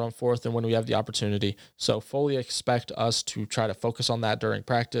go for it on fourth and when we have the opportunity. So fully expect us to try to focus on that during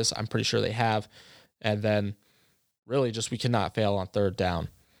practice. I'm pretty sure they have. And then really just we cannot fail on third down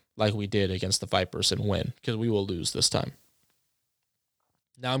like we did against the Vipers and win, because we will lose this time.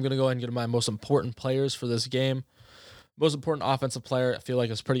 Now I'm going to go ahead and get to my most important players for this game. Most important offensive player, I feel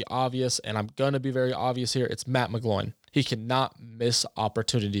like it's pretty obvious, and I'm going to be very obvious here. It's Matt McGloin. He cannot miss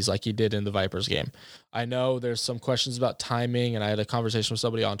opportunities like he did in the Vipers game. I know there's some questions about timing, and I had a conversation with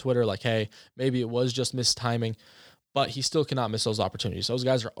somebody on Twitter like, hey, maybe it was just missed timing, but he still cannot miss those opportunities. Those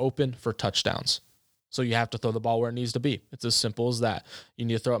guys are open for touchdowns. So you have to throw the ball where it needs to be. It's as simple as that. You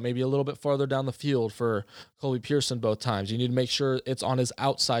need to throw it maybe a little bit farther down the field for Colby Pearson both times. You need to make sure it's on his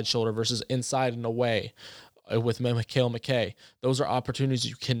outside shoulder versus inside and away with Mikhail McKay. Those are opportunities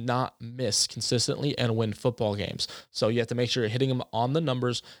you cannot miss consistently and win football games. So you have to make sure you're hitting them on the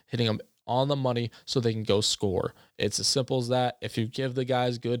numbers, hitting them on the money so they can go score. It's as simple as that. If you give the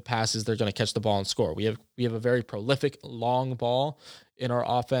guys good passes, they're going to catch the ball and score. We have a very prolific long ball in our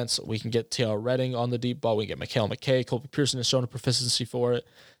offense. We can get T.L. Redding on the deep ball. We can get Mikhail McKay. Colby Pearson has shown a proficiency for it.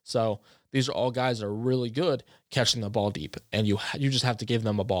 So these are all guys that are really good catching the ball deep, and you just have to give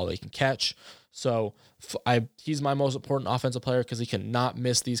them a ball they can catch. So he's my most important offensive player because he cannot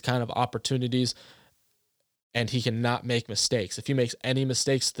miss these kind of opportunities, and he cannot make mistakes. If he makes any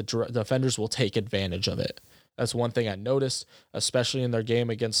mistakes, the defenders will take advantage of it. That's one thing I noticed, especially in their game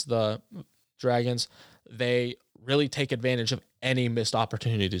against the Dragons. They really take advantage of any missed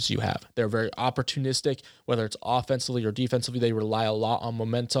opportunities you have. They're very opportunistic, whether it's offensively or defensively. They rely a lot on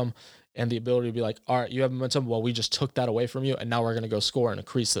momentum and the ability to be like, all right, you have momentum. Well, we just took that away from you, and now we're going to go score and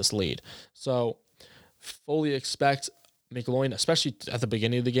increase this lead. So fully expect McGloin, especially at the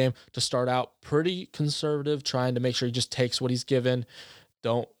beginning of the game, to start out pretty conservative, trying to make sure he just takes what he's given.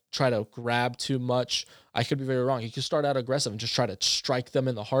 Don't try to grab too much. I could be very wrong. He could start out aggressive and just try to strike them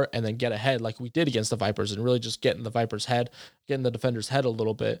in the heart and then get ahead like we did against the Vipers, and really just get in the Vipers' head, get in the defender's head a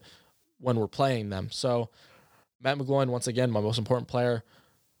little bit when we're playing them. So Matt McGloin, once again, my most important player.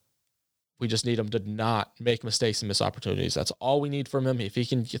 We just need him to not make mistakes and miss opportunities. That's all we need from him. If he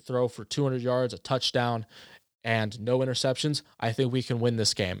can throw for 200 yards, a touchdown, and no interceptions, I think we can win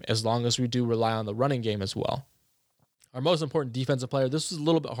this game, as long as we do rely on the running game as well. Our most important defensive player, this was a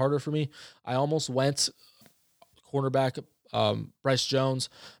little bit harder for me. I almost went cornerback Bryce Jones,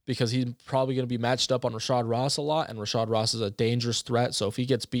 because he's probably going to be matched up on Rashad Ross a lot, and Rashad Ross is a dangerous threat. So if he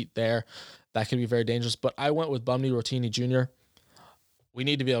gets beat there, that can be very dangerous. But I went with Bumney Rotini Jr. We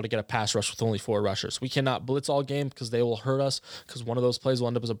need to be able to get a pass rush with only 4 rushers. We cannot blitz all game because they will hurt us, because one of those plays will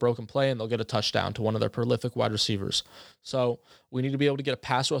end up as a broken play and they'll get a touchdown to one of their prolific wide receivers. So we need to be able to get a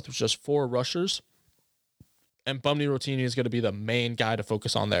pass rush with just 4 rushers, and Bumney Rotini is going to be the main guy to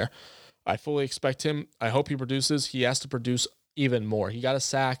focus on there. I fully expect him. I hope he produces. He has to produce even more. He got a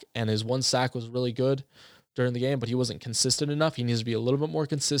sack, and his 1 sack was really good during the game, but he wasn't consistent enough. He needs to be a little bit more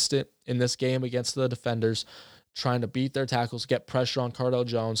consistent in this game against the defenders, trying to beat their tackles, get pressure on Cardale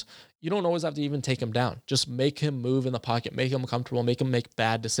Jones. You don't always have to even take him down. Just make him move in the pocket, make him comfortable, make him make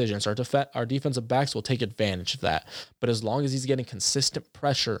bad decisions. Our defensive backs will take advantage of that. But as long as he's getting consistent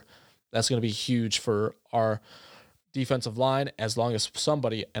pressure, that's going to be huge for our defensive line, as long as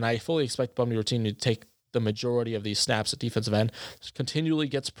somebody, and I fully expect Bumney Rotini to take the majority of these snaps at defensive end, continually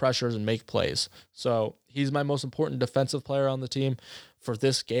gets pressures and make plays. So he's my most important defensive player on the team for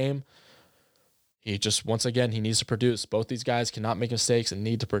this game. He just, once again, he needs to produce. Both these guys cannot make mistakes and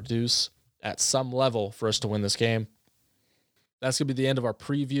need to produce at some level for us to win this game. That's going to be the end of our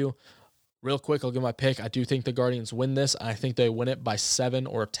preview. Real quick, I'll give my pick. I do think the Guardians win this. I think they win it by 7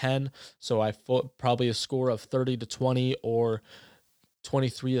 or 10. So I probably a score of 30-20 or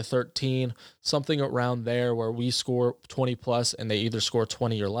 23-13, something around there where we score 20 plus and they either score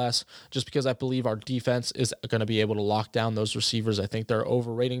 20 or less, just because I believe our defense is going to be able to lock down those receivers. I think they're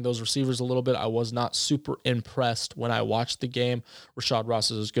overrating those receivers a little bit. I was not super impressed when I watched the game. Rashad Ross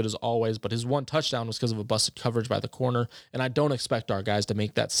is as good as always, but his 1 touchdown was because of a busted coverage by the corner, and I don't expect our guys to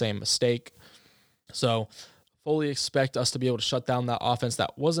make that same mistake. So fully expect us to be able to shut down that offense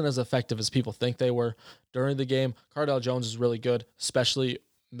that wasn't as effective as people think they were during the game. Cardale Jones is really good, especially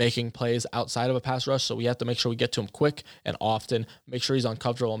making plays outside of a pass rush. So we have to make sure we get to him quick and often, make sure he's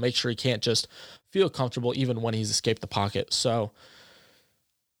uncomfortable, make sure he can't just feel comfortable even when he's escaped the pocket. So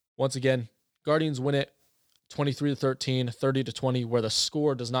once again, Guardians win it 23-13, 30-20, where the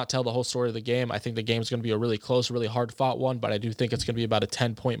score does not tell the whole story of the game. I think the game is going to be a really close, really hard-fought one, but I do think it's going to be about a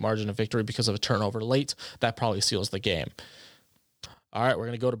 10-point margin of victory because of a turnover late. That probably seals the game. All right, we're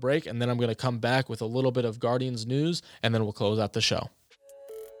going to go to break, and then I'm going to come back with a little bit of Guardians news, and then we'll close out the show.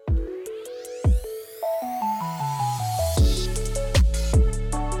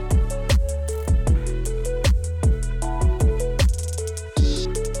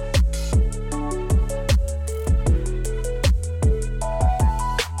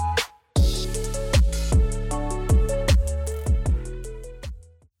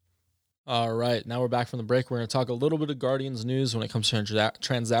 All right, now we're back from the break. We're going to talk a little bit of Guardians news when it comes to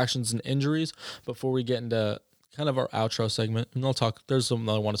transactions and injuries before we get into kind of our outro segment. And there's something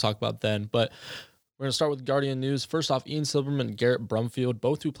I want to talk about then, but we're going to start with Guardian news. First off, Ian Silverman and Garrett Brumfield,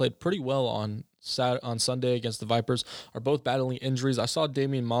 both who played pretty well on Sunday against the Vipers, are both battling injuries. I saw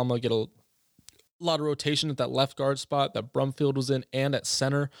Damian Mama get a lot of rotation at that left guard spot that Brumfield was in, and at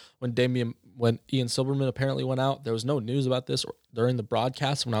center when Ian Silverman apparently went out. There was no news about this during the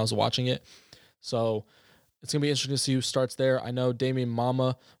broadcast when I was watching it. So it's going to be interesting to see who starts there. I know Damian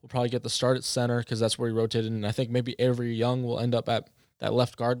Mama will probably get the start at center because that's where he rotated, and I think maybe Avery Young will end up at that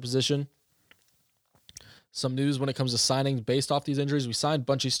left guard position. Some news when it comes to signings based off these injuries. We signed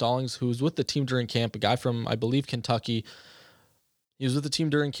Bunchy Stallings, who was with the team during camp, a guy from, I believe, Kentucky. He was with the team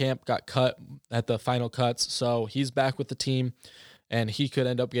during camp, got cut at the final cuts, so he's back with the team, and he could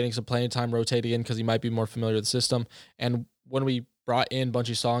end up getting some playing time rotating in because he might be more familiar with the system. And when we brought in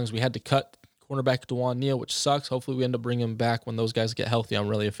Bunchy Stallings, we had to cut cornerback DeJuan Neal, which sucks. Hopefully we end up bringing him back when those guys get healthy. I'm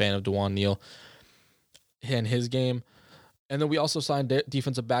really a fan of DeJuan Neal and his game. And then we also signed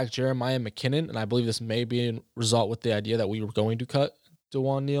defensive back Jeremiah McKinnon, and I believe this may be a result with the idea that we were going to cut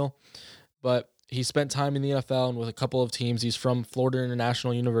DeJuan Neal. But he spent time in the NFL and with a couple of teams. He's from Florida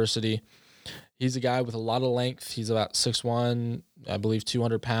International University. He's a guy with a lot of length. He's about 6'1", I believe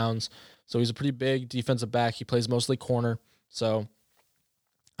 200 pounds. So he's a pretty big defensive back. He plays mostly corner. So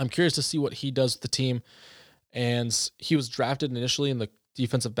I'm curious to see what he does with the team. And he was drafted initially in the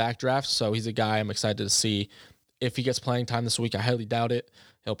defensive back draft. So he's a guy I'm excited to see if he gets playing time this week. I highly doubt it.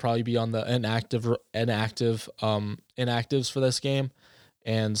 He'll probably be on the inactives for this game.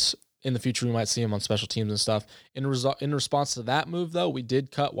 And in the future, we might see him on special teams and stuff. In response to that move, though, we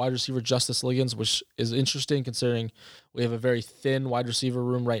did cut wide receiver Justice Liggins, which is interesting considering we have a very thin wide receiver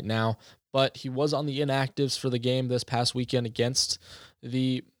room right now. But he was on the inactives for the game this past weekend against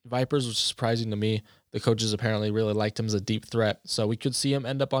the Vipers, which is surprising to me. The coaches apparently really liked him as a deep threat. So we could see him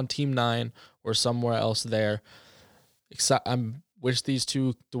end up on Team 9 or somewhere else there. I wish these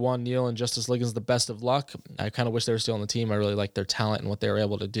two, DeJuan Neal and Justice Liggins, the best of luck. I kind of wish they were still on the team. I really like their talent and what they were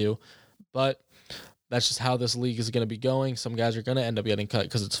able to do. But that's just how this league is going to be going. Some guys are going to end up getting cut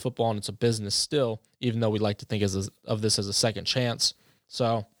because it's football and it's a business still, even though we like to think of this as a second chance.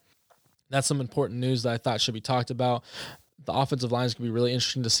 So that's some important news that I thought should be talked about. The offensive line is going to be really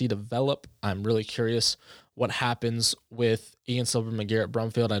interesting to see develop. I'm really curious what happens with Ian Silverman and Garrett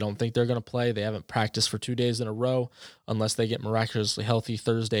Brumfield. I don't think they're going to play. They haven't practiced for 2 days in a row unless they get miraculously healthy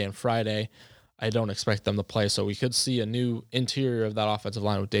Thursday and Friday. I don't expect them to play. So we could see a new interior of that offensive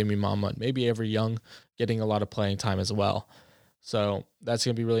line with Damian Mama and maybe Avery Young getting a lot of playing time as well. So that's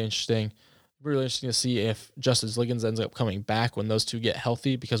going to be really interesting. Really interesting to see if Justice Liggins ends up coming back when those two get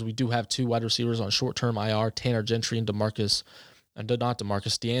healthy, because we do have two wide receivers on short-term IR, Tanner Gentry and D'Angelo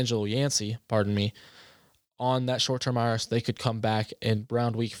Yancey, on that short-term IR, so they could come back in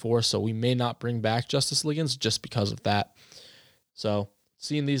round week 4. So we may not bring back Justice Liggins just because of that. So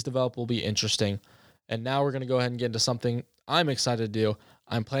seeing these develop will be interesting. And now we're going to go ahead and get into something I'm excited to do.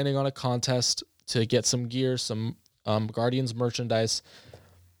 I'm planning on a contest to get some gear, some Guardians merchandise.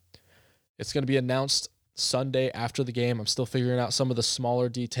 It's going to be announced Sunday after the game. I'm still figuring out some of the smaller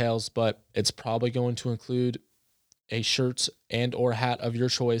details, but it's probably going to include a shirt and or hat of your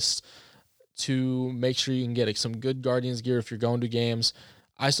choice to make sure you can get some good Guardians gear if you're going to games.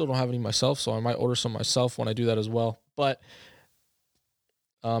 I still don't have any myself, so I might order some myself when I do that as well. But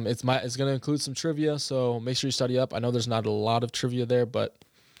it's going to include some trivia, so make sure you study up. I know there's not a lot of trivia there, but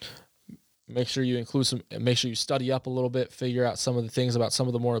make sure you study up a little bit, figure out some of the things about some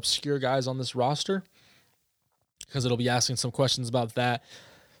of the more obscure guys on this roster, because it'll be asking some questions about that.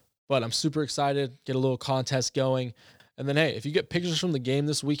 But I'm super excited, get a little contest going. And then, hey, if you get pictures from the game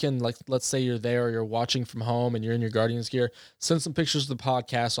this weekend, like let's say you're there or you're watching from home and you're in your Guardians gear, send some pictures to the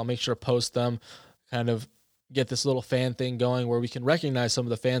podcast. I'll make sure to post them, kind of get this little fan thing going where we can recognize some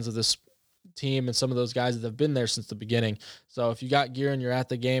of the fans of this team and some of those guys that have been there since the beginning. So if you got gear and you're at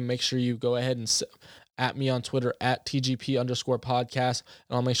the game, make sure you go ahead and at me on Twitter at TGP_podcast,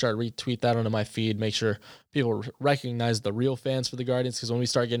 and I'll make sure I retweet that onto my feed. Make sure people recognize the real fans for the Guardians, because when we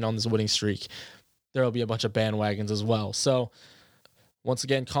start getting on this winning streak, there will be a bunch of bandwagons as well. So once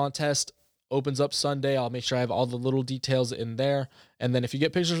again, contest opens up Sunday. I'll make sure I have all the little details in there. And then if you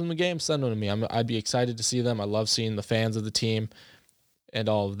get pictures from the game, send them to me. I'd be excited to see them. I love seeing the fans of the team and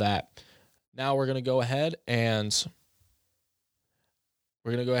all of that. Now we're going to go ahead and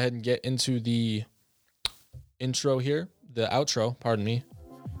get into the outro, pardon me.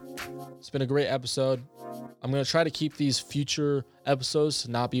 It's been a great episode. I'm going to try to keep these future episodes to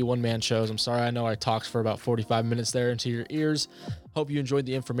not be one-man shows. I'm sorry, I know I talked for about 45 minutes there into your ears. Hope you enjoyed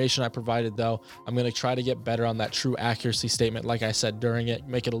the information I provided, though. I'm going to try to get better on that true accuracy statement, like I said during it,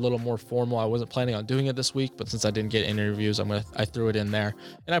 make it a little more formal. I wasn't planning on doing it this week, but since I didn't get interviews, I threw it in there.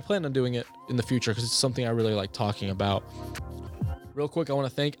 And I plan on doing it in the future because it's something I really like talking about. Real quick, I want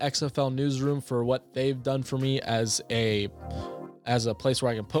to thank XFL Newsroom for what they've done for me as a place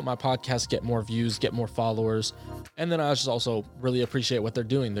where I can put my podcast, get more views, get more followers. And then I just also really appreciate what they're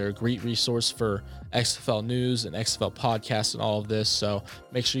doing. They're a great resource for XFL News and XFL Podcasts and all of this. So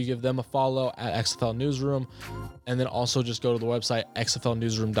make sure you give them a follow at XFL Newsroom. And then also just go to the website,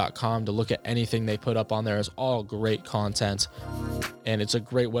 xflnewsroom.com, to look at anything they put up on there. It's all great content. And it's a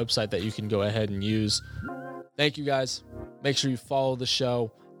great website that you can go ahead and use. Thank you, guys. Make sure you follow the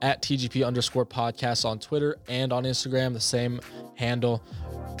show at TGP_podcast on Twitter and on Instagram, the same handle.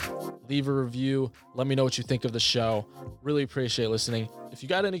 Leave a review. Let me know what you think of the show. Really appreciate listening. If you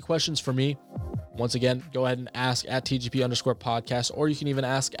got any questions for me, once again, go ahead and ask at TGP_podcast, or you can even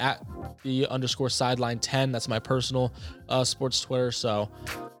ask at the _sideline10. That's my personal sports Twitter. So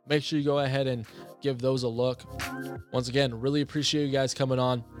make sure you go ahead and give those a look. Once again, really appreciate you guys coming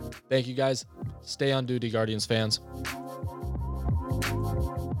on. Thank you, guys. Stay on duty, Guardians fans.